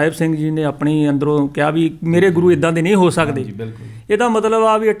ਜੇ ਹੁਣ ਸਾਹਿਬ ਸਿੰਘ ਜੀ ਨੇ ਆਪਣੀ ਅੰਦਰੋਂ ਕਿਹਾ ਵੀ ਮੇਰੇ ਗੁਰੂ ਇੱਦਾਂ ਦੇ ਨਹੀਂ ਹੋ ਸਕਦੇ, ਇਹਦਾ ਮਤਲਬ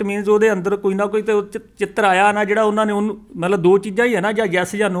ਆ ਵੀ ਇਟ ਮੀਨਸ ਉਹਦੇ ਅੰਦਰ ਕੋਈ ਨਾ ਕੋਈ ਤਾਂ ਚਿੱਤਰ ਆਇਆ ਨਾ, ਜਿਹੜਾ ਉਹਨਾਂ ਨੇ ਉਹਨੂੰ ਮਤਲਬ ਦੋ ਚੀਜ਼ਾਂ ਹੀ ਹੈ ਨਾ, ਜਾਂ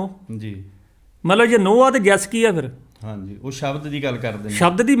ਯੈਸ ਜਾਂ ਨੋ ਜੀ। ਮਤਲਬ ਜੇ ਨੋ ਆ ਤਾਂ ਯੈਸ ਕੀ ਆ ਫਿਰ? ਹਾਂਜੀ, ਉਹ ਸ਼ਬਦ ਦੀ ਗੱਲ ਕਰਦੇ ਨੇ।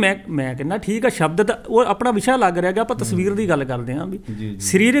 ਸ਼ਬਦ ਦੀ ਮੈਂ ਕਹਿੰਦਾ ਠੀਕ ਆ, ਸ਼ਬਦ ਤਾਂ ਉਹ ਆਪਣਾ ਵਿਸ਼ਾ ਲੱਗ ਰਿਹਾ ਗਾ। ਆਪਾਂ ਤਸਵੀਰ ਦੀ ਗੱਲ ਕਰਦੇ ਹਾਂ ਵੀ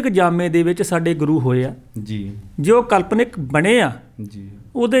ਸਰੀਰਕ ਜਾਮੇ ਦੇ ਵਿੱਚ ਸਾਡੇ ਗੁਰੂ ਹੋਏ ਆ ਜੀ, ਜੋ ਕਲਪਨਿਕ ਬਣੇ ਆ ਜੀ,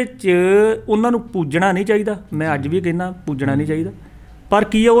 ਉਹਦੇ 'ਚ ਉਹਨਾਂ ਨੂੰ ਪੂਜਣਾ ਨਹੀਂ ਚਾਹੀਦਾ। ਮੈਂ ਅੱਜ ਵੀ ਕਹਿੰਦਾ ਪੂਜਣਾ ਨਹੀਂ ਚਾਹੀਦਾ। ਪਰ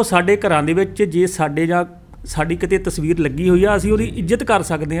ਕੀ ਆ, ਉਹ ਸਾਡੇ ਘਰਾਂ ਦੇ ਵਿੱਚ ਜੇ ਸਾਡੇ ਜਾਂ ਸਾਡੀ ਕਿਤੇ ਤਸਵੀਰ ਲੱਗੀ ਹੋਈ ਆ, ਅਸੀਂ ਉਹਦੀ ਇੱਜ਼ਤ ਕਰ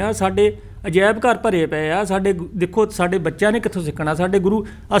ਸਕਦੇ ਹਾਂ। ਸਾਡੇ ਅਜਾਇਬ ਘਰ ਭਰੇ ਪਏ ਆ। ਸਾਡੇ ਦੇਖੋ, ਸਾਡੇ ਬੱਚਿਆਂ ਨੇ ਕਿੱਥੋਂ ਸਿੱਖਣਾ? ਸਾਡੇ ਗੁਰੂ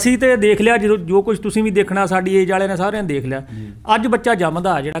ਅਸੀਂ ਤਾਂ ਦੇਖ ਲਿਆ, ਜਦੋਂ ਜੋ ਕੁਝ ਤੁਸੀਂ ਵੀ ਦੇਖਣਾ, ਸਾਡੀ ਏਜ ਵਾਲਿਆਂ ਨੇ ਸਾਰਿਆਂ ਨੇ ਦੇਖ ਲਿਆ। ਅੱਜ ਬੱਚਾ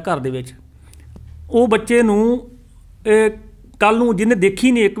ਜੰਮਦਾ ਜਿਹੜਾ ਘਰ ਦੇ ਵਿੱਚ, ਉਹ ਬੱਚੇ ਨੂੰ ਕੱਲ੍ਹ ਨੂੰ ਜਿਹਨੇ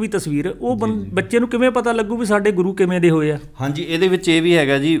ਦੇਖੀ ਨਹੀਂ ਇੱਕ ਵੀ ਤਸਵੀਰ, ਉਹ ਬੱਚੇ ਨੂੰ ਕਿਵੇਂ ਪਤਾ ਲੱਗੂ ਵੀ ਸਾਡੇ ਗੁਰੂ ਕਿਵੇਂ ਦੇ ਹੋਏ ਆ? ਹਾਂਜੀ, ਇਹਦੇ ਵਿੱਚ ਇਹ ਵੀ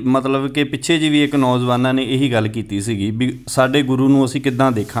ਹੈਗਾ ਜੀ, ਮਤਲਬ ਕਿ ਪਿੱਛੇ ਜੀ ਵੀ ਇੱਕ ਨੌਜਵਾਨਾਂ ਨੇ ਇਹੀ ਗੱਲ ਕੀਤੀ ਸੀਗੀ ਵੀ ਸਾਡੇ ਗੁਰੂ ਨੂੰ ਅਸੀਂ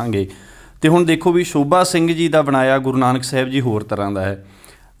ਕਿੱਦਾਂ ਦੇਖਾਂਗੇ। ਅਤੇ ਹੁਣ ਦੇਖੋ ਵੀ ਸ਼ੋਭਾ ਸਿੰਘ ਜੀ ਦਾ ਬਣਾਇਆ ਗੁਰੂ ਨਾਨਕ ਸਾਹਿਬ ਜੀ ਹੋਰ ਤਰ੍ਹਾਂ ਦਾ ਹੈ।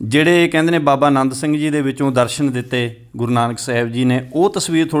 ਜਿਹੜੇ ਕਹਿੰਦੇ ਨੇ ਬਾਬਾ ਆਨੰਦ ਸਿੰਘ ਜੀ ਦੇ ਵਿੱਚੋਂ ਦਰਸ਼ਨ ਦਿੱਤੇ ਗੁਰੂ ਨਾਨਕ ਸਾਹਿਬ ਜੀ ਨੇ, ਉਹ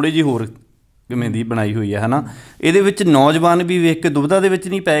ਤਸਵੀਰ ਥੋੜ੍ਹੀ ਜਿਹੀ ਹੋਰ ਕਿਵੇਂ ਦੀ ਬਣਾਈ ਹੋਈ ਹੈ, ਹੈ ਨਾ। ਇਹਦੇ ਵਿੱਚ ਨੌਜਵਾਨ ਵੀ ਵੇਖ ਕੇ ਦੁਬਿਧਾ ਦੇ ਵਿੱਚ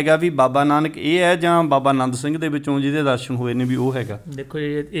ਨਹੀਂ ਪਏਗਾ ਵੀ ਬਾਬਾ ਨਾਨਕ ਇਹ ਹੈ ਜਾਂ ਬਾਬਾ ਆਨੰਦ ਸਿੰਘ ਦੇ ਵਿੱਚੋਂ ਜਿਹਦੇ ਦਰਸ਼ਨ ਹੋਏ ਨੇ ਵੀ ਉਹ ਹੈਗਾ। ਦੇਖੋ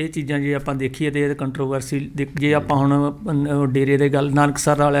ਇਹ ਚੀਜ਼ਾਂ ਜੇ ਆਪਾਂ ਦੇਖੀਏ ਤਾਂ ਇਹ ਕੰਟਰੋਵਰਸੀ, ਜੇ ਆਪਾਂ ਹੁਣ ਡੇਰੇ ਦੇ ਗੱਲ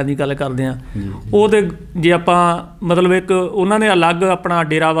ਨਾਨਕਸਰ ਵਾਲਿਆਂ ਦੀ ਗੱਲ ਕਰਦੇ ਹਾਂ, ਉਹਦੇ ਜੇ ਆਪਾਂ ਮਤਲਬ ਇੱਕ ਉਹਨਾਂ ਨੇ ਅਲੱਗ ਆਪਣਾ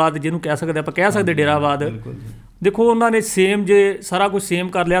ਡੇਰਾਵਾਦ ਜਿਹਨੂੰ ਕਹਿ ਸਕਦੇ, ਆਪਾਂ ਕਹਿ ਸਕਦੇ ਡੇਰਾਵਾਦ। ਦੇਖੋ ਉਹਨਾਂ ਨੇ ਸੇਮ ਜੇ ਸਾਰਾ ਕੁਝ ਸੇਮ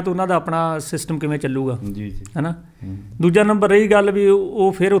ਕਰ ਲਿਆ ਤਾਂ ਉਹਨਾਂ ਦਾ ਆਪਣਾ ਸਿਸਟਮ ਕਿਵੇਂ ਚੱਲੂਗਾ ਜੀ, ਹੈ ਨਾ। ਦੂਜਾ ਨੰਬਰ ਰਹੀ ਗੱਲ ਵੀ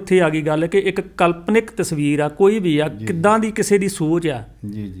ਉਹ ਫਿਰ ਉੱਥੇ ਆ ਗਈ ਗੱਲ ਕਿ ਇੱਕ ਕਲਪਨਿਕ ਤਸਵੀਰ ਆ, ਕੋਈ ਵੀ ਆ, ਕਿੱਦਾਂ ਦੀ ਕਿਸੇ ਦੀ ਸੋਚ ਆ,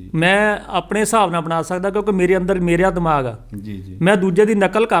 ਮੈਂ ਆਪਣੇ ਹਿਸਾਬ ਨਾਲ ਬਣਾ ਸਕਦਾ ਕਿਉਂਕਿ ਮੇਰੇ ਅੰਦਰ ਮੇਰਾ ਦਿਮਾਗ ਆ। ਮੈਂ ਦੂਜੇ ਦੀ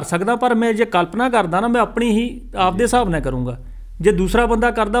ਨਕਲ ਕਰ ਸਕਦਾ, ਪਰ ਮੈਂ ਜੇ ਕਲਪਨਾ ਕਰਦਾ ਨਾ, ਮੈਂ ਆਪਣੀ ਹੀ ਆਪਦੇ ਹਿਸਾਬ ਨਾਲ ਕਰੂੰਗਾ। ਜੇ ਦੂਸਰਾ ਬੰਦਾ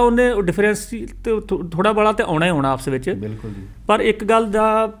ਕਰਦਾ, ਉਹਨੇ ਡਿਫਰੈਂਸ ਥੋੜ੍ਹਾ ਬੜਾ ਤਾਂ ਆਉਣਾ ਹੀ ਆਉਣਾ ਆਪਸ ਵਿੱਚ। ਬਿਲਕੁਲ ਜੀ। ਪਰ ਇੱਕ ਗੱਲ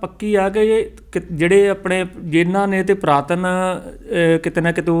ਦਾ ਪੱਕੀ ਆ ਕਿ ਜਿਹੜੇ ਆਪਣੇ ਜਿਨ੍ਹਾਂ ਨੇ ਤੇ ਪੁਰਾਤਨ ਕਿਤੇ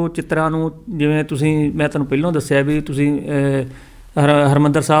ਨਾ ਕਿਤੇ ਉਹ ਚਿੱਤਰਾਂ ਨੂੰ, ਜਿਵੇਂ ਮੈਂ ਤੁਹਾਨੂੰ ਪਹਿਲਾਂ ਦੱਸਿਆ ਵੀ ਤੁਸੀਂ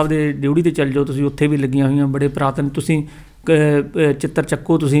ਹਰਿਮੰਦਰ ਸਾਹਿਬ ਦੇ ਡਿਊਟੀ 'ਤੇ ਚੱਲ ਜਾਓ, ਤੁਸੀਂ ਉੱਥੇ ਵੀ ਲੱਗੀਆਂ ਹੋਈਆਂ ਬੜੇ ਪੁਰਾਤਨ ਤੁਸੀਂ ਚਿੱਤਰ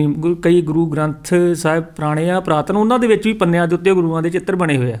ਚੱਕੋ। ਤੁਸੀਂ ਕਈ ਗੁਰੂ ਗ੍ਰੰਥ ਸਾਹਿਬ ਪੁਰਾਣੇ ਆ ਪੁਰਾਤਨ, ਉਹਨਾਂ ਦੇ ਵਿੱਚ ਵੀ ਪੰਨਿਆਂ ਦੇ ਉੱਤੇ ਗੁਰੂਆਂ ਦੇ ਚਿੱਤਰ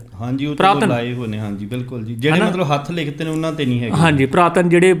ਬਣੇ ਹੋਏ ਆ। ਹਾਂਜੀ, ਉਹ ਪੁਰਾਤਨ ਲਾਏ ਹੋਏ ਨੇ। ਹਾਂਜੀ ਬਿਲਕੁਲ ਜੀ, ਜਿਹੜੇ ਮਤਲਬ ਹੱਥ ਲਿਖਤੇ ਨੇ ਉਹਨਾਂ 'ਤੇ ਨਹੀਂ ਹੈਗੇ। ਹਾਂਜੀ, ਪੁਰਾਤਨ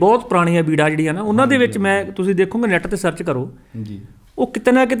ਜਿਹੜੇ ਬਹੁਤ ਪੁਰਾਣੀਆਂ ਬੀੜਾਂ ਜਿਹੜੀਆਂ ਨਾ, ਉਹਨਾਂ ਦੇ ਵਿੱਚ ਮੈਂ ਤੁਸੀਂ ਦੇਖੋਗੇ ਨੈੱਟ 'ਤੇ ਸਰਚ ਕਰੋ ਜੀ, ਉਹ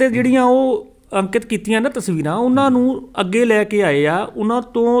ਕਿਤੇ ਨਾ ਕਿਤੇ ਜਿਹੜੀਆਂ ਉਹ ਅੰਕਿਤ ਕੀਤੀਆਂ ਨਾ ਤਸਵੀਰਾਂ, ਉਹਨਾਂ ਨੂੰ ਅੱਗੇ ਲੈ ਕੇ ਆਏ ਆ। ਉਹਨਾਂ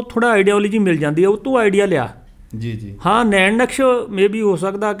ਤੋਂ ਥੋੜ੍ਹਾ ਆਈਡੀਓਲੋਜੀ ਮਿਲ ਜਾਂਦੀ ਆ, ਉਹ ਤੋਂ ਆਈਡੀਆ ਲਿਆ ਜੀ ਜੀ। ਹਾਂ, ਨੈਣ ਨਕਸ਼ ਮੇ ਵੀ ਹੋ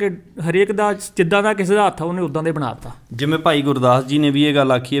ਸਕਦਾ ਕਿ ਹਰੇਕ ਦਾ ਜਿੱਦਾਂ ਦਾ ਕਿਸੇ ਦਾ ਹੱਥ ਆ ਉਹਨੇ ਉੱਦਾਂ ਦੇ ਬਣਾ ਦਿੱਤਾ। ਜਿਵੇਂ ਭਾਈ ਗੁਰਦਾਸ ਜੀ ਨੇ ਵੀ ਇਹ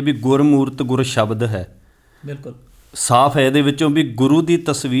ਗੱਲ ਆਖੀ ਹੈ ਵੀ ਗੁਰਮੂਰਤ ਗੁਰ ਸ਼ਬਦ ਹੈ। ਬਿਲਕੁਲ ਸਾਫ਼ ਹੈ ਇਹਦੇ ਵਿੱਚੋਂ ਵੀ ਗੁਰੂ ਦੀ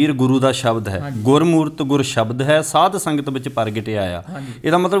ਤਸਵੀਰ ਗੁਰੂ ਦਾ ਸ਼ਬਦ ਹੈ। ਗੁਰਮੂਰਤ ਗੁਰ ਸ਼ਬਦ ਹੈ, ਸਾਧ ਸੰਗਤ ਵਿੱਚ ਪ੍ਰਗਟਿਆ ਆ।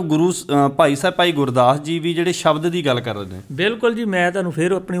 ਇਹਦਾ ਮਤਲਬ ਗੁਰੂ ਭਾਈ ਸਾਹਿਬ ਭਾਈ ਗੁਰਦਾਸ ਜੀ ਵੀ ਜਿਹੜੇ ਸ਼ਬਦ ਦੀ ਗੱਲ ਕਰ ਰਹੇ ਨੇ। ਬਿਲਕੁਲ ਜੀ, ਮੈਂ ਤੁਹਾਨੂੰ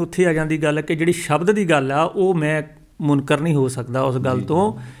ਫਿਰ ਆਪਣੀ ਉੱਥੇ ਆ ਜਾਂਦੀ ਗੱਲ ਕਿ ਜਿਹੜੀ ਸ਼ਬਦ ਦੀ ਗੱਲ ਆ, ਉਹ ਮੈਂ ਮੁਨਕਰ ਨਹੀਂ ਹੋ ਸਕਦਾ ਉਸ ਗੱਲ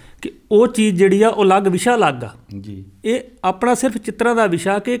ਤੋਂ ਕਿ ਉਹ ਚੀਜ਼ ਜਿਹੜੀ ਆ ਉਹ ਅਲੱਗ ਵਿਸ਼ਾ ਅਲੱਗ ਆ ਜੀ। ਇਹ ਆਪਣਾ ਸਿਰਫ ਚਿੱਤਰਾਂ ਦਾ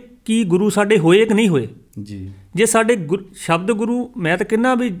ਵਿਸ਼ਾ ਕਿ ਕੀ ਗੁਰੂ ਸਾਡੇ ਹੋਏ ਕਿ ਨਹੀਂ ਹੋਏ ਜੀ। ਜੇ ਸਾਡੇ ਸ਼ਬਦ ਗੁਰੂ, ਮੈਂ ਤਾਂ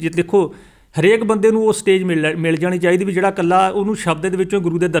ਕਹਿੰਦਾ ਵੀ ਦੇਖੋ ਹਰੇਕ ਬੰਦੇ ਨੂੰ ਉਹ ਸਟੇਜ ਮਿਲ ਜਾਣੀ ਚਾਹੀਦੀ ਵੀ ਜਿਹੜਾ ਇਕੱਲਾ ਉਹਨੂੰ ਸ਼ਬਦ ਦੇ ਵਿੱਚੋਂ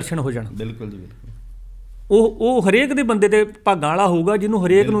ਗੁਰੂ ਦੇ ਦਰਸ਼ਨ ਹੋ ਜਾਣ। ਬਿਲਕੁਲ ਜੀ, ਬਿਲਕੁਲ। ਉਹ ਹਰੇਕ ਦੇ ਬੰਦੇ ਦੇ ਭਾਗਾਂ ਵਾਲਾ ਹੋਊਗਾ ਜਿਹਨੂੰ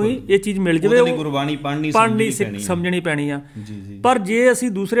ਹਰੇਕ ਨੂੰ ਹੀ ਇਹ ਚੀਜ਼ ਮਿਲ ਜਾਵੇ। ਉਹ ਗੁਰਬਾਣੀ ਪੜ੍ਹਨੀ ਸਮਝਣੀ ਪੈਣੀ ਆ। ਪਰ ਜੇ ਅਸੀਂ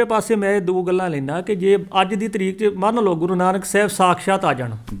ਦੂਸਰੇ ਪਾਸੇ ਮੈਂ ਦੋ ਗੱਲਾਂ ਲੈਂਦਾ ਕਿ ਜੇ ਅੱਜ ਦੀ ਤਰੀਕ 'ਚ ਮੰਨ ਲਓ ਗੁਰੂ ਨਾਨਕ ਸਾਹਿਬ ਸਾਖਸ਼ਾਤ ਆ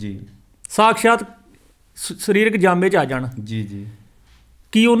ਜਾਣ ਜੀ, ਸਾਖਸ਼ਾਤ ਸਰੀਰਕ ਜਾਮੇ 'ਚ ਆ ਜਾਣ ਜੀ ਜੀ,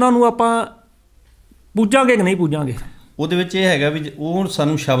 ਕੀ ਉਹਨਾਂ ਨੂੰ ਆਪਾਂ ਪੂਜਾਂਗੇ ਕਿ ਨਹੀਂ ਪੂਜਾਂਗੇ? ਉਹਦੇ ਵਿੱਚ ਇਹ ਹੈਗਾ ਵੀ ਉਹ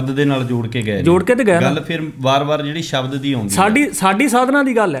ਸਾਨੂੰ ਸ਼ਬਦ ਦੇ ਨਾਲ ਜੋੜ ਕੇ ਗਏ ਤੇ ਗਏ ਗੱਲ। ਫਿਰ ਵਾਰ-ਵਾਰ ਜਿਹੜੀ ਸ਼ਬਦ ਦੀ ਆਉਂਦੀ ਸਾਡੀ ਸਾਧਨਾ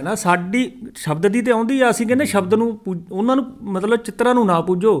ਦੀ ਗੱਲ ਹੈ ਨਾ, ਸਾਡੀ ਸ਼ਬਦ ਦੀ ਤੇ ਆਉਂਦੀ ਆ। ਅਸੀਂ ਕਹਿੰਦੇ ਸ਼ਬਦ ਨੂੰ ਉਹਨਾਂ ਨੂੰ ਮਤਲਬ ਚਿੱਤਰਾਂ ਨੂੰ ਨਾ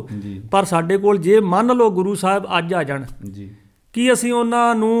ਪੂਜੋ, ਪਰ ਸਾਡੇ ਕੋਲ ਜੇ ਮੰਨ ਲਓ ਗੁਰੂ ਸਾਹਿਬ ਅੱਜ ਆ ਜਾਣ ਜੀ, ਕੀ ਅਸੀਂ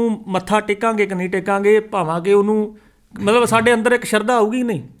ਉਹਨਾਂ ਨੂੰ ਮੱਥਾ ਟੇਕਾਂਗੇ ਕਿ ਨਹੀਂ ਟੇਕਾਂਗੇ? ਭਾਵਾਂਗੇ ਉਹਨੂੰ ਮਤਲਬ ਸਾਡੇ ਅੰਦਰ ਇੱਕ ਸ਼ਰਧਾ ਆਊਗੀ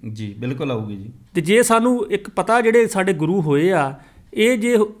ਨਹੀਂ ਜੀ? ਬਿਲਕੁਲ ਆਊਗੀ ਜੀ। ਤੇ ਜੇ ਸਾਨੂੰ ਇੱਕ ਪਤਾ ਜਿਹੜੇ ਸਾਡੇ ਗੁਰੂ ਹੋਏ ਆ, ਇਹ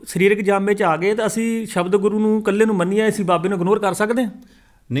ਜੇ ਸਰੀਰਕ ਜਾਮੇ 'ਚ ਆ ਗਏ ਤਾਂ ਅਸੀਂ ਸ਼ਬਦ ਗੁਰੂ ਨੂੰ ਇਕੱਲੇ ਨੂੰ ਮੰਨੀਏ, ਅਸੀਂ ਬਾਬੇ ਨੂੰ ਇਗਨੋਰ ਕਰ ਸਕਦੇ ਹਾਂ?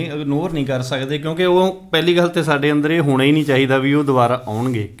 ਨਹੀਂ, ਇਗਨੋਰ ਨਹੀਂ ਕਰ ਸਕਦੇ, ਕਿਉਂਕਿ ਉਹ ਪਹਿਲੀ ਗੱਲ ਤਾਂ ਸਾਡੇ ਅੰਦਰ ਇਹ ਹੋਣਾ ਹੀ ਨਹੀਂ ਚਾਹੀਦਾ ਵੀ ਉਹ ਦੁਬਾਰਾ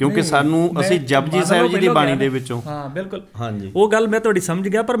ਆਉਣਗੇ, ਕਿਉਂਕਿ ਸਾਨੂੰ ਅਸੀਂ ਜਪਜੀ ਸਾਹਿਬ ਜੀ ਦੀ ਬਾਣੀ ਦੇ ਵਿੱਚੋਂ। ਹਾਂ ਬਿਲਕੁਲ, ਹਾਂਜੀ ਉਹ ਗੱਲ ਮੈਂ ਤੁਹਾਡੀ ਸਮਝ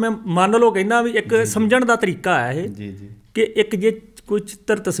ਗਿਆ। ਪਰ ਮੈਂ ਮੰਨ ਲਓ ਕਹਿੰਦਾ ਵੀ ਇੱਕ ਸਮਝਣ ਦਾ ਤਰੀਕਾ ਹੈ ਇਹ ਜੀ ਜੀ, ਕਿ ਇੱਕ ਜੇ ਕੋਈ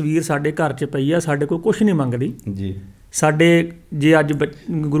ਚਿੱਤਰ ਤਸਵੀਰ ਸਾਡੇ ਘਰ 'ਚ ਪਈ ਆ, ਸਾਡੇ ਕੋਲ ਕੁਛ ਨਹੀਂ ਮੰਗਦੀ ਜੀ। ਸਾਡੇ ਜੇ ਅੱਜ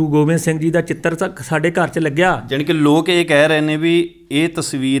ਗੁਰੂ ਗੋਬਿੰਦ ਸਿੰਘ ਜੀ ਦਾ ਚਿੱਤਰ ਸਾਡੇ ਘਰ 'ਚ ਲੱਗਿਆ, ਜਾਣੀ ਕਿ ਲੋਕ ਇਹ ਕਹਿ ਰਹੇ ਨੇ ਵੀ ਇਹ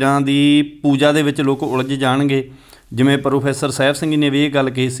ਤਸਵੀਰਾਂ ਦੀ ਪੂਜਾ ਦੇ ਵਿੱਚ ਲੋਕ ਉਲਝ ਜਾਣਗੇ ਜਿਵੇਂ ਪ੍ਰੋਫੈਸਰ ਸਾਹਿਬ ਸਿੰਘ ਨੇ ਵੀ ਇਹ ਗੱਲ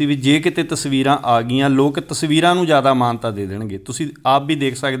ਕਹੀ ਸੀ ਵੀ ਜੇ ਕਿਤੇ ਤਸਵੀਰਾਂ ਆ ਗਈਆਂ ਲੋਕ ਤਸਵੀਰਾਂ ਨੂੰ ਜ਼ਿਆਦਾ ਮਾਨਤਾ ਦੇ ਦੇਣਗੇ। ਤੁਸੀਂ ਆਪ ਵੀ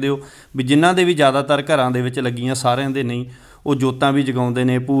ਦੇਖ ਸਕਦੇ ਹੋ ਵੀ ਜਿਨ੍ਹਾਂ ਦੇ ਵੀ ਜ਼ਿਆਦਾਤਰ ਘਰਾਂ ਦੇ ਵਿੱਚ ਲੱਗੀਆਂ, ਸਾਰਿਆਂ ਦੇ ਨਹੀਂ, ਉਹ ਜੋਤਾਂ ਵੀ ਜਗਾਉਂਦੇ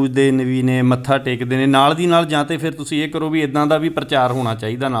ਨੇ, ਪੂਜਦੇ ਵੀ ਨੇ, ਮੱਥਾ ਟੇਕਦੇ ਨੇ ਨਾਲ ਦੀ ਨਾਲ। ਜਾਂ ਤਾਂ ਫਿਰ ਤੁਸੀਂ ਇਹ ਕਰੋ ਵੀ ਇੱਦਾਂ ਦਾ ਵੀ ਪ੍ਰਚਾਰ ਹੋਣਾ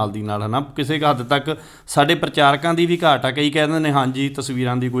ਚਾਹੀਦਾ ਨਾਲ ਦੀ ਨਾਲ, ਹੈ ਨਾ। ਕਿਸੇ ਹੱਦ ਤੱਕ ਸਾਡੇ ਪ੍ਰਚਾਰਕਾਂ ਦੀ ਵੀ ਘਾਟ ਆ। ਕਈ ਕਹਿ ਦਿੰਦੇ ਨੇ ਹਾਂਜੀ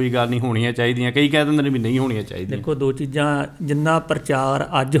ਤਸਵੀਰਾਂ ਦੀ ਕੋਈ ਗੱਲ ਨਹੀਂ, ਹੋਣੀਆਂ ਚਾਹੀਦੀਆਂ, ਕਈ ਕਹਿ ਦਿੰਦੇ ਨੇ ਵੀ ਨਹੀਂ ਹੋਣੀਆਂ ਚਾਹੀਦੀਆਂ। ਦੇਖੋ ਦੋ ਚੀਜ਼ਾਂ, ਜਿੰਨਾ ਪ੍ਰਚਾਰ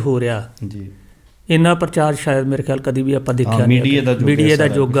ਅੱਜ ਹੋ ਰਿਹਾ ਜੀ, ਇੰਨਾ ਪ੍ਰਚਾਰ ਸ਼ਾਇਦ ਮੇਰੇ ਖਿਆਲ ਕਦੀ ਵੀ ਆਪਾਂ ਦੇਖਿਆ ਨਹੀਂ। ਮੀਡੀਆ ਦਾ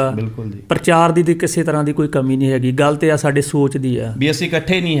ਯੁੱਗ ਆ, ਪ੍ਰਚਾਰ ਦੀ ਕਿਸੇ ਤਰ੍ਹਾਂ ਦੀ ਕੋਈ ਕਮੀ ਨਹੀਂ ਹੈਗੀ। ਗੱਲ ਤੇ ਆ ਸਾਡੇ ਸੋਚ ਦੀ ਆ ਵੀ ਅਸੀਂ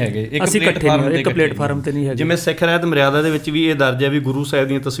ਇਕੱਠੇ ਨਹੀਂ ਹੈਗੇ, ਇੱਕ ਪਲੇਟਫਾਰਮ ਤੇ ਨਹੀਂ ਹੈਗੇ। ਜਿਵੇਂ ਸਿੱਖ ਰਹਿਤ ਮਰਿਆਦਾ ਦੇ ਵਿੱਚ ਵੀ ਇਹ ਦਰਜ ਹੈ ਵੀ ਗੁਰੂ ਸਾਹਿਬ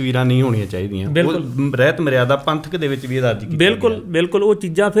ਦੀਆਂ ਤਸਵੀਰਾਂ ਨਹੀਂ ਹੋਣੀਆਂ ਚਾਹੀਦੀਆਂ। ਰਹਿਤ ਮਰਿਆਦਾ ਪੰਥਕ ਦੇ ਵਿੱਚ ਵੀ ਇਹ ਦਰਜ ਕੀਤੀ ਬਿਲਕੁਲ ਉਹ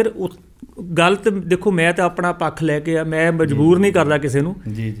ਚੀਜ਼ਾਂ ਫਿਰ ਗੱਲ ਤੇ ਦੇਖੋ, ਮੈਂ ਤਾਂ ਆਪਣਾ ਪੱਖ ਲੈ ਕੇ ਆ, ਮੈਂ ਮਜਬੂਰ ਨਹੀਂ ਕਰਦਾ ਕਿਸੇ ਨੂੰ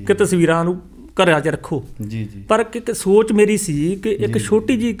ਕਿ ਤਸਵੀਰਾਂ ਨੂੰ ਘਰਾਂ 'ਚ ਰੱਖੋ। ਪਰ ਇੱਕ ਸੋਚ ਮੇਰੀ ਸੀ ਕਿ ਇੱਕ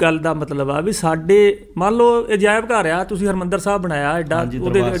ਛੋਟੀ ਜਿਹੀ ਗੱਲ ਦਾ ਮਤਲਬ ਆ ਵੀ ਸਾਡੇ ਮੰਨ ਲਓ ਅਜਾਇਬ ਘਰ ਆ, ਤੁਸੀਂ ਹਰਿਮੰਦਰ ਸਾਹਿਬ ਬਣਾਇਆ ਐਡਾ,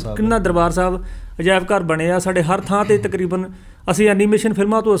 ਉਹਦੇ ਕਿੰਨਾ ਦਰਬਾਰ ਸਾਹਿਬ ਅਜਾਇਬ ਘਰ ਬਣੇ ਆ ਸਾਡੇ ਹਰ ਥਾਂ 'ਤੇ। ਤਕਰੀਬਨ ਅਸੀਂ ਐਨੀਮੇਸ਼ਨ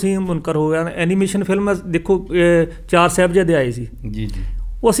ਫਿਲਮਾਂ ਤੋਂ ਅਸੀਂ ਮੁਨਕਰ ਹੋ ਗਏ। ਐਨੀਮੇਸ਼ਨ ਫਿਲਮ ਦੇਖੋ 4 ਸਾਹਿਬਜ਼ਾਦੇ ਆਏ ਸੀ,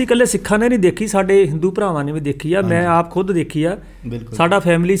 ਉਹ ਅਸੀਂ ਇਕੱਲੇ ਸਿੱਖਾਂ ਨੇ ਨਹੀਂ ਦੇਖੀ, ਸਾਡੇ ਹਿੰਦੂ ਭਰਾਵਾਂ ਨੇ ਵੀ ਦੇਖੀ ਆ। ਮੈਂ ਆਪ ਖੁਦ ਦੇਖੀ ਆ, ਸਾਡਾ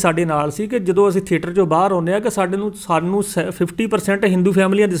ਫੈਮਿਲੀ ਸਾਡੇ ਨਾਲ ਸੀ। ਕਿ ਜਦੋਂ ਅਸੀਂ ਥੀਏਟਰ 'ਚੋਂ ਬਾਹਰ ਆਉਂਦੇ ਆ ਕਿ ਸਾਨੂੰ 50% ਹਿੰਦੂ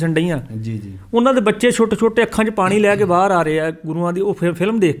ਫੈਮਲੀਆਂ ਦਿਸਣ ਡਈਆਂ। ਉਹਨਾਂ ਦੇ ਬੱਚੇ ਛੋਟੇ ਛੋਟੇ ਅੱਖਾਂ 'ਚ ਪਾਣੀ ਲੈ ਕੇ ਬਾਹਰ ਆ ਰਹੇ ਆ ਗੁਰੂਆਂ ਦੀ ਉਹ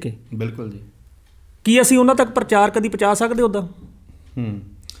ਫਿਲਮ ਦੇਖ ਕੇ। ਬਿਲਕੁਲ ਜੀ। ਕੀ ਅਸੀਂ ਉਹਨਾਂ ਤੱਕ ਪ੍ਰਚਾਰ ਕਦੀ ਪਹੁੰਚਾ ਸਕਦੇ ਉੱਦਾਂ?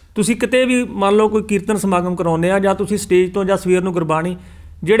 ਤੁਸੀਂ ਕਿਤੇ ਵੀ ਮੰਨ ਲਓ ਕੋਈ ਕੀਰਤਨ ਸਮਾਗਮ ਕਰਾਉਂਦੇ ਆ ਜਾਂ ਤੁਸੀਂ ਸਟੇਜ ਤੋਂ ਜਾਂ ਸਵੇਰ ਨੂੰ ਗੁਰਬਾਣੀ,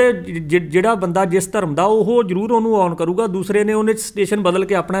 ਜਿਹੜਾ ਬੰਦਾ ਜਿਸ ਧਰਮ ਦਾ ਉਹ ਜ਼ਰੂਰ ਉਹਨੂੰ ਔਨ ਕਰੂਗਾ, ਦੂਸਰੇ ਨੇ ਉਹਨੇ ਸਟੇਸ਼ਨ ਬਦਲ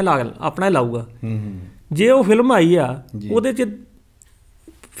ਕੇ ਆਪਣਾ ਲਾਊਗਾ। ਜੇ ਉਹ ਫਿਲਮ ਆਈ ਆ ਉਹਦੇ 'ਚ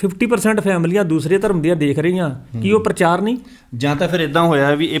 50% ਫੈਮਲੀਆਂ ਦੂਸਰੇ ਧਰਮ ਦੀਆਂ ਦੇਖ ਰਹੀਆਂ, ਕੀ ਉਹ ਪ੍ਰਚਾਰ ਨਹੀਂ? ਜਾਂ ਤਾਂ ਫਿਰ ਇੱਦਾਂ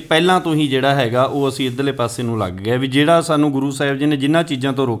ਹੋਇਆ ਵੀ ਇਹ ਪਹਿਲਾਂ ਤੋਂ ਹੀ ਜਿਹੜਾ ਹੈਗਾ ਉਹ ਅਸੀਂ ਇੱਧਰਲੇ ਪਾਸੇ ਨੂੰ ਲੱਗ ਗਏ ਵੀ ਜਿਹੜਾ ਸਾਨੂੰ ਗੁਰੂ ਸਾਹਿਬ ਜੀ ਨੇ ਜਿਨ੍ਹਾਂ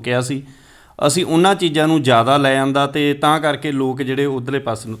ਚੀਜ਼ਾਂ ਤੋਂ ਰੋਕਿਆ ਸੀ ਅਸੀਂ ਉਹਨਾਂ ਚੀਜ਼ਾਂ ਨੂੰ ਜ਼ਿਆਦਾ ਲੈ ਆਂਦਾ, ਅਤੇ ਤਾਂ ਕਰਕੇ ਲੋਕ ਜਿਹੜੇ ਉੱਧਰਲੇ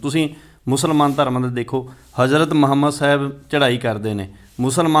ਪਾਸੇ ਨੂੰ। ਤੁਸੀਂ ਮੁਸਲਮਾਨ ਧਰਮਾਂ ਦੇ ਦੇਖੋ, ਹਜ਼ਰਤ ਮੁਹੰਮਦ ਸਾਹਿਬ ਚੜ੍ਹਾਈ ਕਰਦੇ ਨੇ,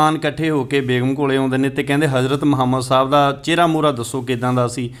 ਮੁਸਲਮਾਨ ਇਕੱਠੇ ਹੋ ਕੇ ਬੇਗਮ ਕੋਲੇ ਆਉਂਦੇ ਨੇ ਅਤੇ ਕਹਿੰਦੇ ਹਜ਼ਰਤ ਮੁਹੰਮਦ ਸਾਹਿਬ ਦਾ ਚਿਹਰਾ ਮੂਹਰਾ ਦੱਸੋ ਕਿੱਦਾਂ ਦਾ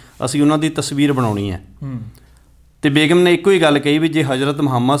ਸੀ, ਅਸੀਂ ਉਹਨਾਂ ਦੀ ਤਸਵੀਰ ਬਣਾਉਣੀ ਹੈ। ਅਤੇ ਬੇਗਮ ਨੇ ਇੱਕੋ ਹੀ ਗੱਲ ਕਹੀ ਵੀ ਜੇ ਹਜ਼ਰਤ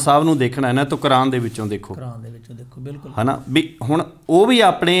ਮੁਹੰਮਦ ਸਾਹਿਬ ਨੂੰ ਦੇਖਣਾ ਹੈ ਨਾ ਤਾਂ ਕੁਰਾਨ ਦੇ ਵਿੱਚੋਂ ਦੇਖੋ, ਬਿਲਕੁਲ, ਹੈ ਨਾ। ਵੀ ਹੁਣ ਉਹ ਵੀ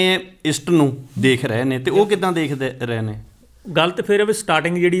ਆਪਣੇ ਇਸ਼ਟ ਨੂੰ ਦੇਖ ਰਹੇ ਨੇ ਅਤੇ ਉਹ ਕਿੱਦਾਂ ਦੇਖਦੇ ਰਹੇ ਨੇ। ਗੱਲ ਤਾਂ ਫਿਰ ਵੀ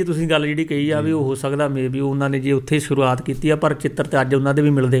ਸਟਾਰਟਿੰਗ ਜਿਹੜੀ ਤੁਸੀਂ ਗੱਲ ਜਿਹੜੀ ਕਹੀ ਆ ਵੀ ਉਹ ਹੋ ਸਕਦਾ ਮੇ ਵੀ ਉਹਨਾਂ ਨੇ ਜੇ ਉੱਥੇ ਸ਼ੁਰੂਆਤ ਕੀਤੀ ਆ, ਪਰ ਚਿੱਤਰ ਤਾਂ ਅੱਜ ਉਹਨਾਂ ਦੇ ਵੀ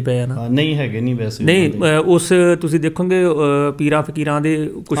ਮਿਲਦੇ ਪਏ ਆ ਨਾ। ਨਹੀਂ ਹੈਗੇ, ਨਹੀਂ ਵੈਸੇ ਨਹੀਂ ਉਸ ਤੁਸੀਂ ਦੇਖੋਗੇ ਪੀਰਾਂ ਫਕੀਰਾਂ ਦੇ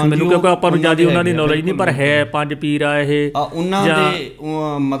ਕੁਛ, ਮੈਨੂੰ ਕਿਉਂਕਿ ਆਪਾਂ ਨੂੰ ਜ਼ਿਆਦਾ ਉਹਨਾਂ ਦੀ ਨੌਲੇਜ ਨਹੀਂ, ਪਰ ਹੈ 5 ਪੀਰ ਆ ਇਹ ਉਹਨਾਂ ਦੇ,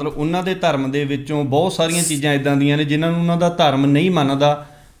 ਮਤਲਬ ਉਹਨਾਂ ਦੇ ਧਰਮ ਦੇ ਵਿੱਚੋਂ ਬਹੁਤ ਸਾਰੀਆਂ ਚੀਜ਼ਾਂ ਇੱਦਾਂ ਦੀਆਂ ਨੇ ਜਿਨ੍ਹਾਂ ਨੂੰ ਉਹਨਾਂ ਦਾ ਧਰਮ ਨਹੀਂ ਮੰਨਦਾ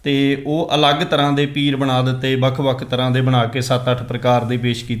ਅਤੇ ਉਹ ਅਲੱਗ ਤਰ੍ਹਾਂ ਦੇ ਪੀਰ ਬਣਾ ਦਿੱਤੇ, ਵੱਖ-ਵੱਖ ਤਰ੍ਹਾਂ ਦੇ ਬਣਾ ਕੇ 7-8 ਪ੍ਰਕਾਰ ਦੇ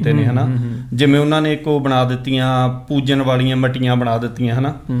ਪੇਸ਼ ਕੀਤੇ ਨੇ, ਹੈ ਨਾ। ਜਿਵੇਂ ਉਹਨਾਂ ਨੇ ਇੱਕ ਉਹ ਬਣਾ ਦਿੱਤੀਆਂ ਪੂਜਣ ਵਾਲੀਆਂ ਮੱਟੀਆਂ ਬਣਾ ਦਿੱਤੀਆਂ, ਹੈ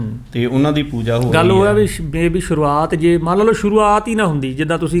ਨਾ, ਅਤੇ ਉਹਨਾਂ ਦੀ ਪੂਜਾ ਹੋ ਰਹੀ ਹੈ। ਗੱਲ ਉਹ ਹੈ ਵੀ ਸ਼ੁਰੂਆਤ ਜੇ ਮੰਨ ਲਓ ਸ਼ੁਰੂਆਤ ਹੀ ਨਾ ਹੁੰਦੀ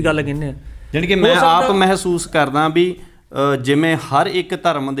ਜਿੱਦਾਂ ਤੁਸੀਂ ਗੱਲ ਕਹਿੰਦੇ ਆ, ਜਾਣੀ ਕਿ ਮੈਂ ਆਪ ਮਹਿਸੂਸ ਕਰਦਾ ਵੀ ਜਿਵੇਂ ਹਰ ਇੱਕ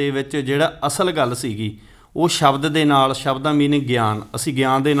ਧਰਮ ਦੇ ਵਿੱਚ ਜਿਹੜਾ ਅਸਲ ਗੱਲ ਸੀਗੀ ਉਹ ਸ਼ਬਦ ਦੇ ਨਾਲ, ਸ਼ਬਦ ਦਾ ਮੀਨਿੰਗ ਗਿਆਨ, ਅਸੀਂ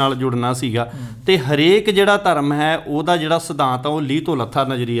ਗਿਆਨ ਦੇ ਨਾਲ ਜੁੜਨਾ ਸੀਗਾ। ਅਤੇ ਹਰੇਕ ਜਿਹੜਾ ਧਰਮ ਹੈ ਉਹਦਾ ਜਿਹੜਾ ਸਿਧਾਂਤ ਆ ਉਹ ਲੀਹ ਤੋਂ ਲੱਥਾ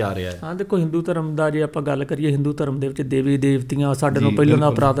ਨਜ਼ਰੀ ਆ ਰਿਹਾ ਹੈ। ਹਾਂ ਦੇਖੋ ਹਿੰਦੂ ਧਰਮ ਦਾ ਜੇ ਆਪਾਂ ਗੱਲ ਕਰੀਏ, ਹਿੰਦੂ ਧਰਮ ਦੇ ਵਿੱਚ ਦੇਵੀ ਦੇਵਤੀਆਂ ਸਾਡੇ ਤੋਂ ਪਹਿਲਾਂ ਦਾ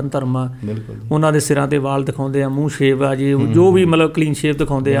ਪੁਰਾਤਨ ਧਰਮ ਆ, ਉਹਨਾਂ ਦੇ ਸਿਰਾਂ 'ਤੇ ਵਾਲ ਦਿਖਾਉਂਦੇ ਆ, ਮੂੰਹ ਸ਼ੇਵ ਆ ਜੀ, ਜੋ ਵੀ ਮਤਲਬ ਕਲੀਨ ਸ਼ੇਵ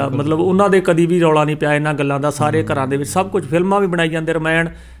ਦਿਖਾਉਂਦੇ ਆ, ਮਤਲਬ ਉਹਨਾਂ ਦੇ ਕਦੀ ਵੀ ਰੌਲਾ ਨਹੀਂ ਪਿਆ ਇਹਨਾਂ ਗੱਲਾਂ ਦਾ। ਸਾਰੇ ਘਰਾਂ ਦੇ ਵਿੱਚ ਸਭ ਕੁਝ, ਫਿਲਮਾਂ ਵੀ ਬਣਾਈ ਜਾਂਦੇ, ਰਮਾਇਣ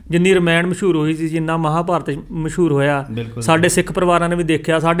ਜਿੰਨੀ ਰਮਾਇਣ ਮਸ਼ਹੂਰ ਹੋਈ ਸੀ, ਜਿੰਨਾ ਮਹਾਭਾਰਤ ਮਸ਼ਹੂਰ ਹੋਇਆ, ਸਾਡੇ ਸਿੱਖ ਪਰਿਵਾਰਾਂ ਨੇ ਵੀ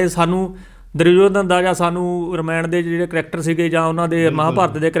ਦੇਖਿਆ। ਸਾਨੂੰ ਦੁਰਯੋਧਨ ਦਾ ਜਾਂ ਸਾਨੂੰ ਰਮਾਇਣ ਦੇ ਜਿਹੜੇ ਕਰੈਕਟਰ ਸੀਗੇ ਜਾਂ ਉਹਨਾਂ ਦੇ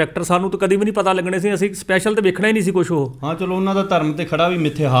ਮਹਾਭਾਰਤ ਦੇ ਕਰੈਕਟਰ ਸਾਨੂੰ ਤਾਂ ਕਦੀ ਵੀ ਨਹੀਂ ਪਤਾ ਲੱਗਣੇ ਸੀ, ਅਸੀਂ ਸਪੈਸ਼ਲ ਤਾਂ ਵੇਖਣਾ ਹੀ ਨਹੀਂ ਸੀ ਕੁਛ। ਉਹ ਹਾਂ ਚਲੋ ਉਹਨਾਂ ਦਾ ਧਰਮ ਤੇ ਖੜਾ ਵੀ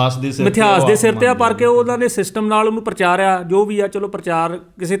ਮਿਥਿਹਾਸ ਦੇ ਸਿਰ ਤੇ ਆ, ਪਰ ਕਿ ਉਹਨਾਂ ਨੇ ਸਿਸਟਮ ਨਾਲ ਉਹਨੂੰ ਪ੍ਰਚਾਰਿਆ ਜੋ ਵੀ ਆ, ਚਲੋ ਪ੍ਰਚਾਰ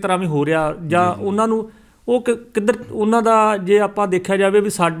ਕਿਸੇ ਤਰ੍ਹਾਂ ਵੀ ਹੋ ਰਿਹਾ ਜਾਂ ਉਹਨਾਂ ਨੂੰ ਉਹ ਕਿੱਧਰ ਉਹਨਾਂ ਦਾ ਜੇ ਆਪਾਂ ਦੇਖਿਆ ਜਾਵੇ ਵੀ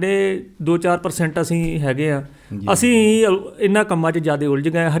ਸਾਡੇ 2-4% ਅਸੀਂ ਹੈਗੇ ਆ, ਅਸੀਂ ਇਹਨਾਂ ਕੰਮਾਂ 'ਚ ਜ਼ਿਆਦਾ ਉਲਝ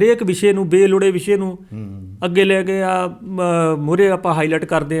ਗਏ। ਹਰੇਕ ਵਿਸ਼ੇ ਨੂੰ, ਬੇਲੋੜੇ ਵਿਸ਼ੇ ਨੂੰ ਅੱਗੇ ਲੈ ਕੇ ਆ ਮੂਹਰੇ ਆਪਾਂ ਹਾਈਲਾਈਟ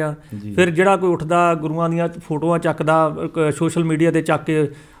ਕਰਦੇ ਹਾਂ। ਫਿਰ ਜਿਹੜਾ ਕੋਈ ਉੱਠਦਾ ਗੁਰੂਆਂ ਦੀਆਂ ਫੋਟੋਆਂ ਚੱਕਦਾ ਸੋਸ਼ਲ ਮੀਡੀਆ 'ਤੇ ਚੱਕ ਕੇ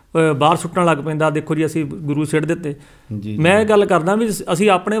ਬਾਹਰ ਸੁੱਟਣ ਲੱਗ ਪੈਂਦਾ, ਦੇਖੋ ਜੀ ਅਸੀਂ ਗੁਰੂ ਸਿੱਟ ਦਿੱਤੇ। ਮੈਂ ਇਹ ਗੱਲ ਕਰਦਾ ਵੀ ਅਸੀਂ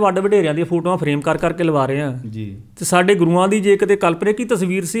ਆਪਣੇ ਵੱਡ ਵਡੇਰਿਆਂ ਦੀਆਂ ਫੋਟੋਆਂ ਫਰੇਮ ਕਰ ਕਰਕੇ ਲਵਾ ਰਹੇ ਹਾਂ ਤੇ ਸਾਡੇ ਗੁਰੂਆਂ ਦੀ ਜੇ ਕਿਤੇ ਕਲਪਨਾ ਕੀ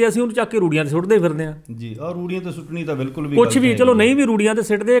ਤਸਵੀਰ ਸੀ ਅਸੀਂ ਉਹਨੂੰ ਚੱਕ ਕੇ ਰੂੜੀਆਂ 'ਤੇ ਸੁੱਟਦੇ ਫਿਰਦੇ ਹਾਂ ਜੀ। ਆਹ ਰੂੜੀਆਂ 'ਤੇ ਸੁੱਟਣੀ ਤਾਂ ਬਿਲਕੁਲ ਵੀ ਕੁਛ ਵੀ, ਚਲੋ ਨਹੀਂ ਵੀ ਰੂੜੀਆਂ 'ਤੇ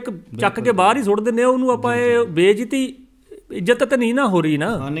ਸਿੱਟਦੇ, ਇੱਕ ਚੱਕ ਕੇ ਬਾਹਰ ਹੀ ਸੁੱਟ ਦਿੰਦੇ ਆ ਉਹਨੂੰ। ਆਪਾਂ ਇਹ ਬੇਇੱਜ਼ਤੀ, ਇੱਜ਼ਤ ਤਾਂ ਨਹੀਂ ਨਾ ਹੋ ਰਹੀ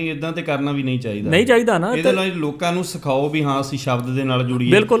ਨਾ। ਨਹੀਂ, ਇੱਦਾਂ ਤੇ ਕਰਨਾ ਵੀ ਨਹੀਂ ਚਾਹੀਦਾ ਨਾ। ਇਹਦੇ ਲਈ ਲੋਕਾਂ ਨੂੰ ਸਿਖਾਓ ਵੀ ਹਾਂ ਅਸੀਂ ਸ਼ਬਦ ਦੇ ਨਾਲ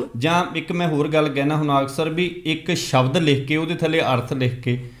ਜੁੜੀਏ। ਬਿਲਕੁਲ। ਜਾਂ ਇੱਕ ਮੈਂ ਹੋਰ ਗੱਲ ਕਹਿਣਾ ਹੁਣ ਅਕਸਰ ਵੀ ਇੱਕ ਸ਼ਬਦ ਲਿਖ ਕੇ ਉਹਦੇ ਥੱਲੇ ਅਰਥ ਲਿਖ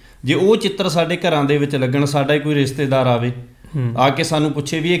ਕੇ ਜੇ ਉਹ ਚਿੱਤਰ ਸਾਡੇ ਘਰਾਂ ਦੇ ਵਿੱਚ ਲੱਗਣ, ਸਾਡਾ ਕੋਈ ਰਿਸ਼ਤੇਦਾਰ ਆਵੇ ਆ ਕੇ ਸਾਨੂੰ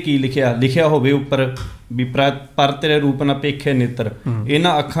ਪੁੱਛੇ ਵੀ ਇਹ ਕੀ ਲਿਖਿਆ ਹੋਵੇ ਉੱਪਰ ਵੀ ਪਰ ਤੇਰੇ ਰੂਪ ਨਾ ਪੇਖੇ ਨੇਤਰ,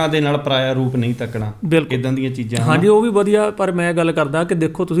 ਇਹਨਾਂ ਅੱਖਾਂ ਦੇ ਨਾਲ ਪਰਾਇਆ ਰੂਪ ਨਹੀਂ ਤੱਕਣਾ, ਇੱਦਾਂ ਦੀਆਂ ਚੀਜ਼ਾਂ। ਹਾਂਜੀ ਉਹ ਵੀ ਵਧੀਆ, ਪਰ ਮੈਂ ਗੱਲ ਕਰਦਾ ਕਿ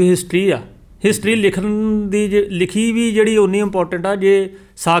ਦੇਖੋ ਤੁਸੀਂ ਹਿਸਟਰੀ ਆ, ਹਿਸਟਰੀ ਲਿਖਣ ਦੀ ਲਿਖੀ ਵੀ ਜਿਹੜੀ ਉਨੀ ਇੰਪੋਰਟੈਂਟ ਆ ਜੇ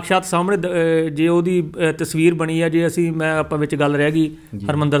ਸਾਕਸ਼ਾਤ ਸਾਹਮਣੇ ਜੇ ਉਹਦੀ ਤਸਵੀਰ ਬਣੀ ਆ। ਜੇ ਅਸੀਂ ਆਪਾਂ ਵਿੱਚ ਗੱਲ ਰਹਿ ਗਈ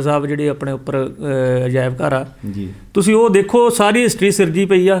ਹਰਿਮੰਦਰ ਸਾਹਿਬ ਜਿਹੜੇ ਆਪਣੇ ਉੱਪਰ ਅਜਾਇਬ ਘਰ ਆ, ਤੁਸੀਂ ਉਹ ਦੇਖੋ, ਸਾਰੀ ਹਿਸਟਰੀ ਸਿਰਜੀ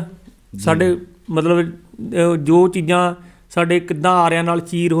ਪਈ ਆ ਸਾਡੇ। ਮਤਲਬ ਜੋ ਚੀਜ਼ਾਂ ਸਾਡੇ ਕਿੱਦਾਂ ਆਰਿਆਂ ਨਾਲ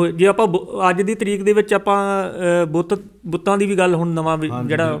ਚੀਰ ਹੋਏ, ਜੇ ਆਪਾਂ ਅੱਜ ਦੀ ਤਰੀਕ ਦੇ ਵਿੱਚ ਆਪਾਂ ਬੁੱਤਾਂ ਦੀ ਵੀ ਗੱਲ ਹੁਣ ਨਵਾਂ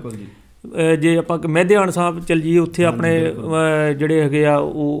ਜਿਹੜਾ ਜੇ ਆਪਾਂ ਮਹਿਧਿਆਣ ਸਾਹਿਬ ਚੱਲ ਜਾਈਏ, ਉੱਥੇ ਆਪਣੇ ਜਿਹੜੇ ਹੈਗੇ ਆ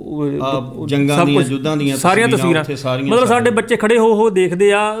ਉਹ ਜੰਗਾਂ ਦੀਆਂ ਯੁੱਧਾਂ ਦੀਆਂ ਸਾਰੀਆਂ ਤਸਵੀਰਾਂ, ਮਤਲਬ ਸਾਡੇ ਬੱਚੇ ਖੜੇ ਹੋ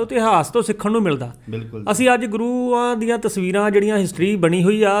ਦੇਖਦੇ ਆ, ਉਹ ਇਤਿਹਾਸ ਤੋਂ ਸਿੱਖਣ ਨੂੰ ਮਿਲਦਾ। ਅਸੀਂ ਅੱਜ ਗੁਰੂਆਂ ਦੀਆਂ ਤਸਵੀਰਾਂ ਜਿਹੜੀਆਂ ਹਿਸਟਰੀ ਬਣੀ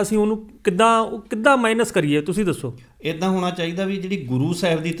ਹੋਈ ਆ, ਅਸੀਂ ਉਹਨੂੰ ਕਿੱਦਾਂ ਮਾਈਨਸ ਕਰੀਏ? ਤੁਸੀਂ ਦੱਸੋ। ਇੱਦਾਂ ਹੋਣਾ ਚਾਹੀਦਾ ਵੀ ਜਿਹੜੀ ਗੁਰੂ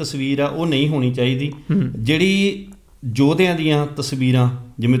ਸਾਹਿਬ ਦੀ ਤਸਵੀਰ ਆ ਉਹ ਨਹੀਂ ਹੋਣੀ ਚਾਹੀਦੀ। ਜਿਹੜੀ ਯੋਧਿਆਂ ਦੀਆਂ ਤਸਵੀਰਾਂ,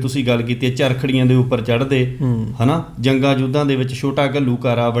 ਜਿਵੇਂ ਤੁਸੀਂ ਗੱਲ ਕੀਤੀ ਹੈ ਚਰਖੜੀਆਂ ਦੇ ਉੱਪਰ ਚੜ੍ਹਦੇ ਹੈ ਨਾ, ਜੰਗਾਂ ਯੁੱਧਾਂ ਦੇ ਵਿੱਚ ਛੋਟਾ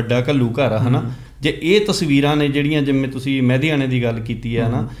ਘੱਲੂਘਾਰਾ ਵੱਡਾ ਘੱਲੂਘਾਰਾ ਹੈ ਨਾ, ਜੇ ਇਹ ਤਸਵੀਰਾਂ ਨੇ ਜਿਹੜੀਆਂ, ਜਿਵੇਂ ਤੁਸੀਂ ਮਹਿਧਿਆਣੇ ਦੀ ਗੱਲ ਕੀਤੀ ਹੈ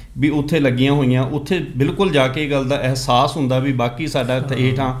ਨਾ ਵੀ ਉੱਥੇ ਲੱਗੀਆਂ ਹੋਈਆਂ, ਉੱਥੇ ਬਿਲਕੁਲ ਜਾ ਕੇ ਇਹ ਗੱਲ ਦਾ ਅਹਿਸਾਸ ਹੁੰਦਾ ਵੀ ਬਾਕੀ ਸਾਡਾ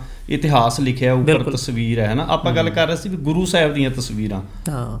ਹੇਠਾਂ ਇਤਿਹਾਸ ਲਿਖਿਆ ਉੱਪਰ ਤਸਵੀਰ ਹੈ ਨਾ। ਆਪਾਂ ਗੱਲ ਕਰ ਰਹੇ ਸੀ ਵੀ ਗੁਰੂ ਸਾਹਿਬ ਦੀਆਂ ਤਸਵੀਰਾਂ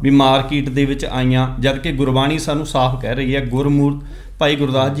ਵੀ ਮਾਰਕੀਟ ਦੇ ਵਿੱਚ ਆਈਆਂ, ਜਦ ਕਿ ਗੁਰਬਾਣੀ ਸਾਨੂੰ ਸਾਫ਼ ਕਹਿ ਰਹੀ ਹੈ, ਗੁਰਮੂਰਤ ਭਾਈ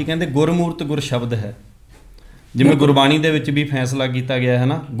ਗੁਰਦਾਸ ਜੀ ਕਹਿੰਦੇ ਗੁਰਮੂਰਤ ਗੁਰ ਸ਼ਬਦ ਹੈ। ਜਿਵੇਂ ਗੁਰਬਾਣੀ ਦੇ ਵਿੱਚ ਵੀ ਫੈਸਲਾ ਕੀਤਾ ਗਿਆ ਹੈ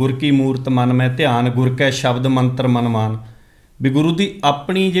ਨਾ, ਗੁਰ ਕੀ ਮੂਰਤ ਮਨ ਮੈਂ ਧਿਆਨ, ਗੁਰ ਕੈ ਸ਼ਬਦ ਮੰਤਰ ਮਨ ਮਾਨ, ਵੀ ਗੁਰੂ ਦੀ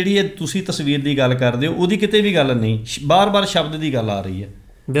ਆਪਣੀ ਜਿਹੜੀ ਹੈ ਤੁਸੀਂ ਤਸਵੀਰ ਦੀ ਗੱਲ ਕਰਦੇ ਹੋ, ਉਹਦੀ ਕਿਤੇ ਵੀ ਗੱਲ ਨਹੀਂ, ਬਾਰ-ਬਾਰ ਸ਼ਬਦ ਦੀ ਗੱਲ ਆ ਰਹੀ ਹੈ।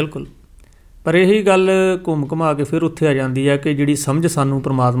 ਬਿਲਕੁਲ, ਪਰ ਇਹੀ ਗੱਲ ਘੁੰਮ ਘੁਮਾ ਕੇ ਫਿਰ ਉੱਥੇ ਆ ਜਾਂਦੀ ਹੈ ਕਿ ਜਿਹੜੀ ਸਮਝ ਸਾਨੂੰ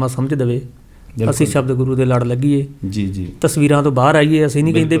ਪ੍ਰਮਾਤਮਾ ਸਮਝ ਦੇਵੇ, ਅਸੀਂ ਸ਼ਬਦ ਗੁਰੂ ਦੇ ਲੜ ਲੱਗੀਏ, ਤਸਵੀਰਾਂ ਤੋਂ ਬਾਹਰ ਆਈਏ। ਅਸੀਂ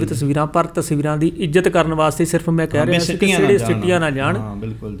ਨਹੀਂ ਕਹਿੰਦੇ ਵੀ ਤਸਵੀਰਾਂ, ਪਰ ਤਸਵੀਰਾਂ ਦੀ ਇੱਜ਼ਤ ਕਰਨ ਵਾਸਤੇ ਸਿਰਫ ਮੈਂ ਕਹਿ ਰਿਹਾ ਸੀ ਕਿ ਜਿਹੜੇ ਸਿੱਟੀਆਂ ਨਾ ਜਾਣ।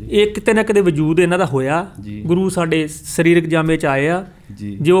 ਇਹ ਕਿਤੇ ਨਾ ਕਿਤੇ ਵਜੂਦ ਇਹਨਾਂ ਦਾ ਹੋਇਆ, ਗੁਰੂ ਸਾਡੇ ਸਰੀਰਕ ਜਾਮੇ 'ਚ ਆਏ ਆ,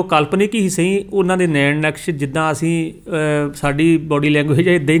 ਜੇ ਉਹ ਕਾਲਪਨਿਕ ਹੀ ਸਹੀ, ਉਹਨਾਂ ਦੇ ਨੈਣ ਨਕਸ਼ ਜਿੱਦਾਂ ਅਸੀਂ ਸਾਡੀ ਬੋਡੀ ਲੈਂਗੁਏਜ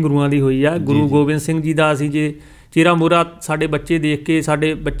ਇੱਦਾਂ ਹੀ ਗੁਰੂਆਂ ਦੀ ਹੋਈ ਆ। ਗੁਰੂ ਗੋਬਿੰਦ ਸਿੰਘ ਜੀ ਦਾ ਅਸੀਂ ਜੇ ਚਿਹਰਾ ਮੋਹਰਾ ਸਾਡੇ ਬੱਚੇ ਦੇਖ ਕੇ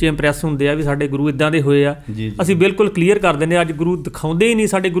ਸਾਡੇ ਬੱਚੇ ਇੰਪ੍ਰੈਸ ਹੁੰਦੇ ਆ ਵੀ ਸਾਡੇ ਗੁਰੂ ਇੱਦਾਂ ਦੇ ਹੋਏ ਆ, ਅਸੀਂ ਬਿਲਕੁਲ ਕਲੀਅਰ ਕਰ ਦਿੰਦੇ ਹਾਂ। ਅੱਜ ਗੁਰੂ ਦਿਖਾਉਂਦੇ ਹੀ ਨਹੀਂ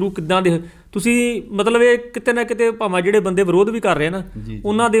ਸਾਡੇ ਗੁਰੂ ਕਿੱਦਾਂ ਦੇ। ਤੁਸੀਂ ਮਤਲਬ ਇਹ ਕਿਤੇ ਨਾ ਕਿਤੇ ਭਾਵੇਂ ਜਿਹੜੇ ਬੰਦੇ ਵਿਰੋਧ ਵੀ ਕਰ ਰਹੇ ਨਾ,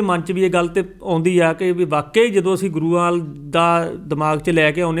 ਉਹਨਾਂ ਦੇ ਮਨ 'ਚ ਵੀ ਇਹ ਗੱਲ ਤੇ ਆਉਂਦੀ ਆ ਕਿ ਵੀ ਵਾਕਈ ਜਦੋਂ ਅਸੀਂ ਗੁਰੂਆਂ ਦਾ ਦਿਮਾਗ 'ਚ ਲੈ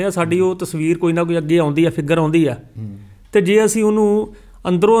ਕੇ ਆਉਂਦੇ ਹਾਂ, ਸਾਡੀ ਉਹ ਤਸਵੀਰ ਕੋਈ ਨਾ ਕੋਈ ਅੱਗੇ ਆਉਂਦੀ ਆ, ਫਿਗਰ ਆਉਂਦੀ ਆ, ਅਤੇ ਜੇ ਅਸੀਂ ਉਹਨੂੰ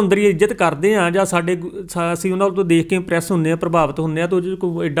ਅੰਦਰੋਂ ਅੰਦਰ ਹੀ ਇੱਜ਼ਤ ਕਰਦੇ ਹਾਂ ਜਾਂ ਅਸੀਂ ਉਹਨਾਂ ਤੋਂ ਦੇਖ ਕੇ ਇੰਪ੍ਰੈਸ ਹੁੰਦੇ ਹਾਂ, ਪ੍ਰਭਾਵਿਤ ਹੁੰਦੇ ਹਾਂ, ਤਾਂ ਉਹ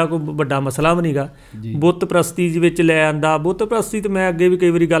ਕੋਈ ਐਡਾ ਕੋਈ ਵੱਡਾ ਮਸਲਾ ਵੀ ਨਹੀਂ ਗਾ। ਬੁੱਤ ਪ੍ਰਸਤੀ ਵਿੱਚ ਲੈ ਆਂਦਾ, ਬੁੱਤ ਪ੍ਰਸਤੀ 'ਤੇ ਮੈਂ ਅੱਗੇ ਵੀ ਕਈ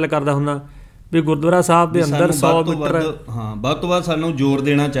ਵਾਰੀ ਗੱਲ ਕਰਦਾ ਹੁੰਦਾ ਵੀ ਗੁਰਦੁਆਰਾ ਸਾਹਿਬ ਦੇ ਅੰਦਰ 100 ਮੀਟਰ ਵੱਧ ਤੋਂ ਵੱਧ ਸਾਨੂੰ ਜ਼ੋਰ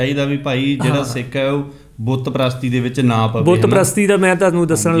ਦੇਣਾ ਚਾਹੀਦਾ ਵੀ ਭਾਈ ਜਿਹੜਾ ਸਿੱਖ ਹੈ ਉਹ ਬੁੱਤ ਪ੍ਰਸਤੀ ਦੇ ਵਿੱਚ ਨਾ ਪਵੇ। ਬੁੱਤ ਪ੍ਰਸਤੀ ਦਾ ਮੈਂ ਤੁਹਾਨੂੰ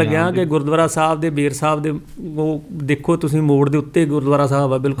ਦੱਸਣ ਲੱਗਿਆ ਕਿ ਗੁਰਦੁਆਰਾ ਸਾਹਿਬ ਦੇ ਬੇਰ ਸਾਹਿਬ ਦੇ ਉਹ ਦੇਖੋ ਤੁਸੀਂ ਮੋੜ ਦੇ ਉੱਤੇ ਗੁਰਦੁਆਰਾ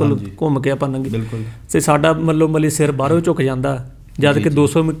ਸਾਹਿਬ ਆ, ਬਿਲਕੁਲ ਘੁੰਮ ਕੇ ਆਪਾਂ ਨੰਗੇ, ਅਤੇ ਸਾਡਾ ਮੱਲੋ ਸਿਰ ਬਾਹਰੋਂ ਝੁਕ ਜਾਂਦਾ, ਜਦ ਕਿ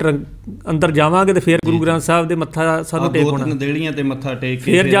 200 ਮੀਟਰ ਅੰਦਰ ਜਾਵਾਂਗੇ ਤੇ ਫਿਰ ਗੁਰੂ ਗ੍ਰੰਥ ਸਾਹਿਬ ਦੇ ਮੱਥਾ ਸਾਨੂੰ ਟੇਕ ਹੋਣਾ, ਨੰਦੇੜੀਆਂ ਤੇ ਮੱਥਾ ਟੇਕ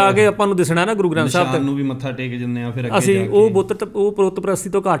ਕੇ ਫਿਰ ਜਾ ਕੇ ਆਪਾਂ ਨੂੰ ਦਿਸਣਾ ਨਾ ਗੁਰੂ ਗ੍ਰੰਥ ਸਾਹਿਬ ਨੂੰ ਵੀ ਮੱਥਾ ਟੇਕ ਜਾਂਦੇ ਆ। ਫਿਰ ਅਸੀਂ ਉਹ ਬੁੱਤ ਪ੍ਰਸਤੀ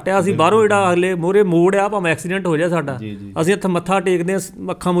ਤੋਂ ਘੱਟ ਆ, ਅਸੀਂ ਬਾਹਰੋਂ ਜਿਹੜਾ ਅਗਲੇ ਮੋਹਰੇ ਮੋੜ ਆ, ਭਾਵੇਂ ਐਕਸੀਡੈਂਟ ਹੋ ਜਾਏ ਸਾਡਾ, ਅਸੀਂ ਇੱਥੇ ਮੱਥਾ ਟੇਕਦੇ ਹਾਂ,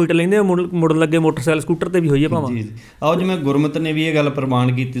 ਅੱਖਾਂ ਮੁਲਟ ਲੈਂਦੇ ਹਾਂ, ਮੁੜਨ ਲੱਗੇ ਮੋਟਰਸਾਈਕਲ ਸਕੂਟਰ ਤੇ ਵੀ ਹੋਈਏ ਭਾਵੇਂ। ਆਓ ਜਿਵੇਂ ਗੁਰਮਤਿ ਨੇ ਵੀ ਇਹ ਗੱਲ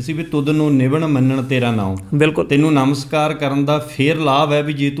ਪ੍ਰਮਾਣ ਕੀਤੀ ਸੀ ਵੀ ਤੁਧ ਨੂੰ ਨਿਵਣ ਮੰਨਣ ਤੇਰਾ ਨਾਮ, ਬਿਲਕੁਲ ਤੈਨੂੰ ਨਮਸਕਾਰ ਕਰਨ ਦਾ ਫੇਰ ਲਾਭ ਹੈ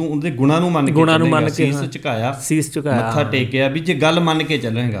ਵੀ ਜੇ ਤੂੰ ਉਹਦੇ ਗੁਣਾਂ ਨੂੰ ਮੰਨ ਕੇ ਸੀਸ ਝੁਕਾਇਆ, ਮੱਥਾ ਟੇਕਿਆ, ਵੀ ਜੇ ਗੱਲ ਮੰਨ ਕੇ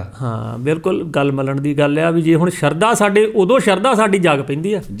ਚੱਲੇਗਾ। ਹਾਂ ਬਿਲਕੁਲ, ਗੱਲ ਮੰਨਣ ਦੀ ਗੱਲ ਆ ਵੀ ਜੇ ਹੁਣ ਸ਼ਰਧਾ ਸਾਡੇ ਉਦੋਂ ਸ਼ਰਧਾ ਸਾਡੀ ਜਾਗ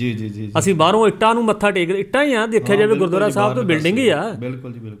ਪੈਂਦੀ ਆ। ਅਸੀਂ ਬਾਹਰੋਂ ਇੱਟਾਂ ਨੂੰ ਮੱਥਾ ਟੇਕ, ਇੱਟਾਂ ਹੀ ਆ, ਦੇਖਿਆ ਜਾਵੇ ਗੁਰਦੁਆਰਾ ਸਾਹਿਬ ਤੋਂ ਬਿਲਡਿੰਗ ਹੀ ਆ।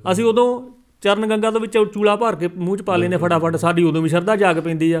 ਅਸੀਂ ਉਦੋਂ ਚਰਨ ਗੰਗਾ ਤੋਂ ਵਿੱਚ ਚੂਲਾ ਭਰ ਕੇ ਮੂੰਹ 'ਚ ਪਾ ਲੈਂਦੇ ਫਟਾਫਟ, ਸਾਡੀ ਉਦੋਂ ਵੀ ਸ਼ਰਧਾ ਜਾਗ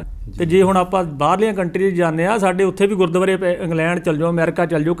ਪੈਂਦੀ ਆ। ਅਤੇ ਜੇ ਹੁਣ ਆਪਾਂ ਬਾਹਰਲੀਆਂ ਕੰਟਰੀ 'ਚ ਜਾਂਦੇ ਹਾਂ, ਸਾਡੇ ਉੱਥੇ ਵੀ ਗੁਰਦੁਆਰੇ, ਇੰਗਲੈਂਡ ਚੱਲ ਜਾਓ, ਅਮਰੀਕਾ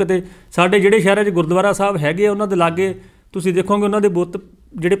ਚੱਲ ਜਾਓ, ਕਿਤੇ ਸਾਡੇ ਜਿਹੜੇ ਸ਼ਹਿਰਾਂ 'ਚ ਗੁਰਦੁਆਰਾ ਸਾਹਿਬ ਹੈਗੇ ਆ, ਉਹਨਾਂ ਦੇ ਲਾਗੇ ਤੁਸੀਂ ਦੇਖੋਗੇ ਉਹਨਾਂ ਦੇ ਬੁੱਤ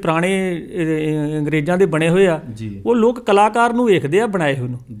ਜਿਹੜੇ ਪੁਰਾਣੇ ਅੰਗਰੇਜ਼ਾਂ ਦੇ ਬਣੇ ਹੋਏ ਆ, ਉਹ ਲੋਕ ਕਲਾਕਾਰ ਨੂੰ ਵੇਖਦੇ ਆ ਬਣਾਏ ਹੋਏ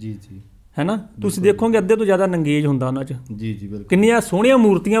ਨੂੰ, ਹੈ ਨਾ। ਤੁਸੀਂ ਦੇਖੋਗੇ ਅੱਧੇ ਤੋਂ ਜ਼ਿਆਦਾ ਨੰਗੇਜ ਹੁੰਦਾ ਉਹਨਾਂ 'ਚ, ਕਿੰਨੀਆਂ ਸੋਹਣੀਆਂ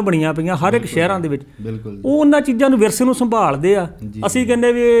ਮੂਰਤੀਆਂ ਬਣੀਆਂ ਪਈਆਂ ਹਰ ਇੱਕ ਸ਼ਹਿਰਾਂ ਦੇ ਵਿੱਚ, ਉਹ ਉਹਨਾਂ ਚੀਜ਼ਾਂ ਨੂੰ, ਵਿਰਸੇ ਨੂੰ ਸੰਭਾਲਦੇ ਆ। ਅਸੀਂ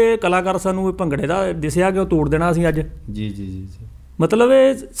ਕਹਿੰਦੇ ਵੀ ਇਹ ਕਲਾਕਾਰ ਸਾਨੂੰ ਭੰਗੜੇ ਦਾ ਦਿਸਿਆ ਕਿ ਉਹ ਤੋੜ ਦੇਣਾ ਅਸੀਂ ਅੱਜ। ਮਤਲਬ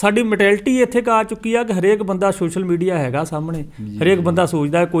ਇਹ ਸਾਡੀ ਮੈਂਟੈਲਿਟੀ ਇੱਥੇ ਆ ਚੁੱਕੀ ਆ ਕਿ ਹਰੇਕ ਬੰਦਾ ਸੋਸ਼ਲ ਮੀਡੀਆ ਹੈਗਾ ਸਾਹਮਣੇ, ਹਰੇਕ ਬੰਦਾ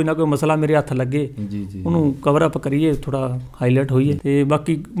ਸੋਚਦਾ ਕੋਈ ਨਾ ਕੋਈ ਮਸਲਾ ਮੇਰੇ ਹੱਥ ਲੱਗੇ, ਉਹਨੂੰ ਕਵਰ ਅਪ ਕਰੀਏ, ਥੋੜ੍ਹਾ ਹਾਈਲਾਈਟ ਹੋਈਏ। ਅਤੇ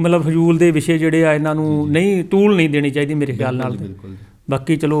ਬਾਕੀ ਮਤਲਬ ਫਜ਼ੂਲ ਦੇ ਵਿਸ਼ੇ ਜਿਹੜੇ ਆ ਇਹਨਾਂ ਨੂੰ ਨਹੀਂ ਤੂਲ ਨਹੀਂ ਦੇਣੀ ਚਾਹੀਦੀ ਮੇਰੇ ਖਿਆਲ ਨਾਲ।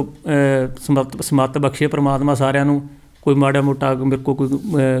 ਬਾਕੀ ਚਲੋ ਸਮੱਤ ਬਖਸ਼ੇ ਪ੍ਰਮਾਤਮਾ ਸਾਰਿਆਂ ਨੂੰ। ਕੋਈ ਮਾੜਾ ਮੋਟਾ ਮੇਰੇ ਕੋਲ ਕੋਈ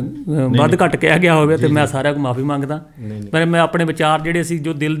ਵੱਧ ਘੱਟ ਕਿਹਾ ਗਿਆ ਹੋਵੇ ਤਾਂ ਮੈਂ ਸਾਰਿਆਂ ਕੋਲ ਮਾਫੀ ਮੰਗਦਾ। ਪਰ ਮੈਂ ਆਪਣੇ ਵਿਚਾਰ ਜਿਹੜੇ ਸੀ,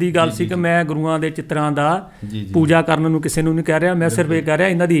 ਜੋ ਦਿਲ ਦੀ ਗੱਲ ਸੀ ਕਿ ਮੈਂ ਗੁਰੂਆਂ ਦੇ ਚਿੱਤਰਾਂ ਦਾ ਪੂਜਾ ਕਰਨ ਨੂੰ ਕਿਸੇ ਨੂੰ ਨਹੀਂ ਕਹਿ ਰਿਹਾ, ਮੈਂ ਸਿਰਫ ਇਹ ਕਹਿ ਰਿਹਾ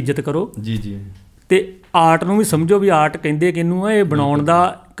ਇਹਨਾਂ ਦੀ ਇੱਜ਼ਤ ਕਰੋ ਅਤੇ ਆਰਟ ਨੂੰ ਵੀ ਸਮਝੋ ਵੀ ਆਰਟ ਕਹਿੰਦੇ ਕਿਹਨੂੰ ਆ, ਇਹ ਬਣਾਉਣ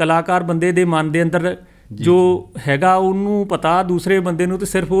ਦਾ ਕਲਾਕਾਰ ਬੰਦੇ ਦੇ ਮਨ ਦੇ ਅੰਦਰ ਜੋ ਹੈਗਾ ਉਹਨੂੰ ਪਤਾ, ਦੂਸਰੇ ਬੰਦੇ ਨੂੰ ਤਾਂ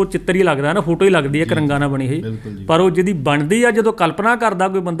ਸਿਰਫ ਉਹ ਚਿੱਤਰ ਹੀ ਲੱਗਦਾ ਨਾ, ਫੋਟੋ ਹੀ ਲੱਗਦੀ ਹੈ ਰੰਗਾਂ ਨਾਲ ਬਣੀ ਹੋਈ, ਪਰ ਉਹ ਜਿਹਦੀ ਬਣਦੀ ਆ, ਜਦੋਂ ਕਲਪਨਾ ਕਰਦਾ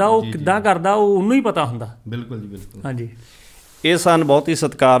ਕੋਈ ਬੰਦਾ, ਉਹ ਕਿੱਦਾਂ ਕਰਦਾ ਉਹ ਉਹਨੂੰ ਹੀ ਪਤਾ ਹੁੰਦਾ। ਬਿਲਕੁਲ ਜੀ, ਬਿਲਕੁਲ। ਹਾਂਜੀ, ਇਹ ਸਨ ਬਹੁਤ ਹੀ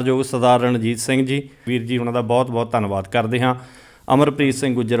ਸਤਿਕਾਰਯੋਗ ਸਰਦਾਰ ਰਣਜੀਤ ਸਿੰਘ ਜੀ। ਵੀਰ ਜੀ ਉਹਨਾਂ ਦਾ ਬਹੁਤ ਬਹੁਤ ਧੰਨਵਾਦ ਕਰਦੇ ਹਾਂ। ਅਮਰਪ੍ਰੀਤ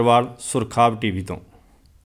ਸਿੰਘ ਗੁੱਜਰਵਾਲ, ਸੁਰਖਾਬ ਟੀਵੀ ਤੋਂ।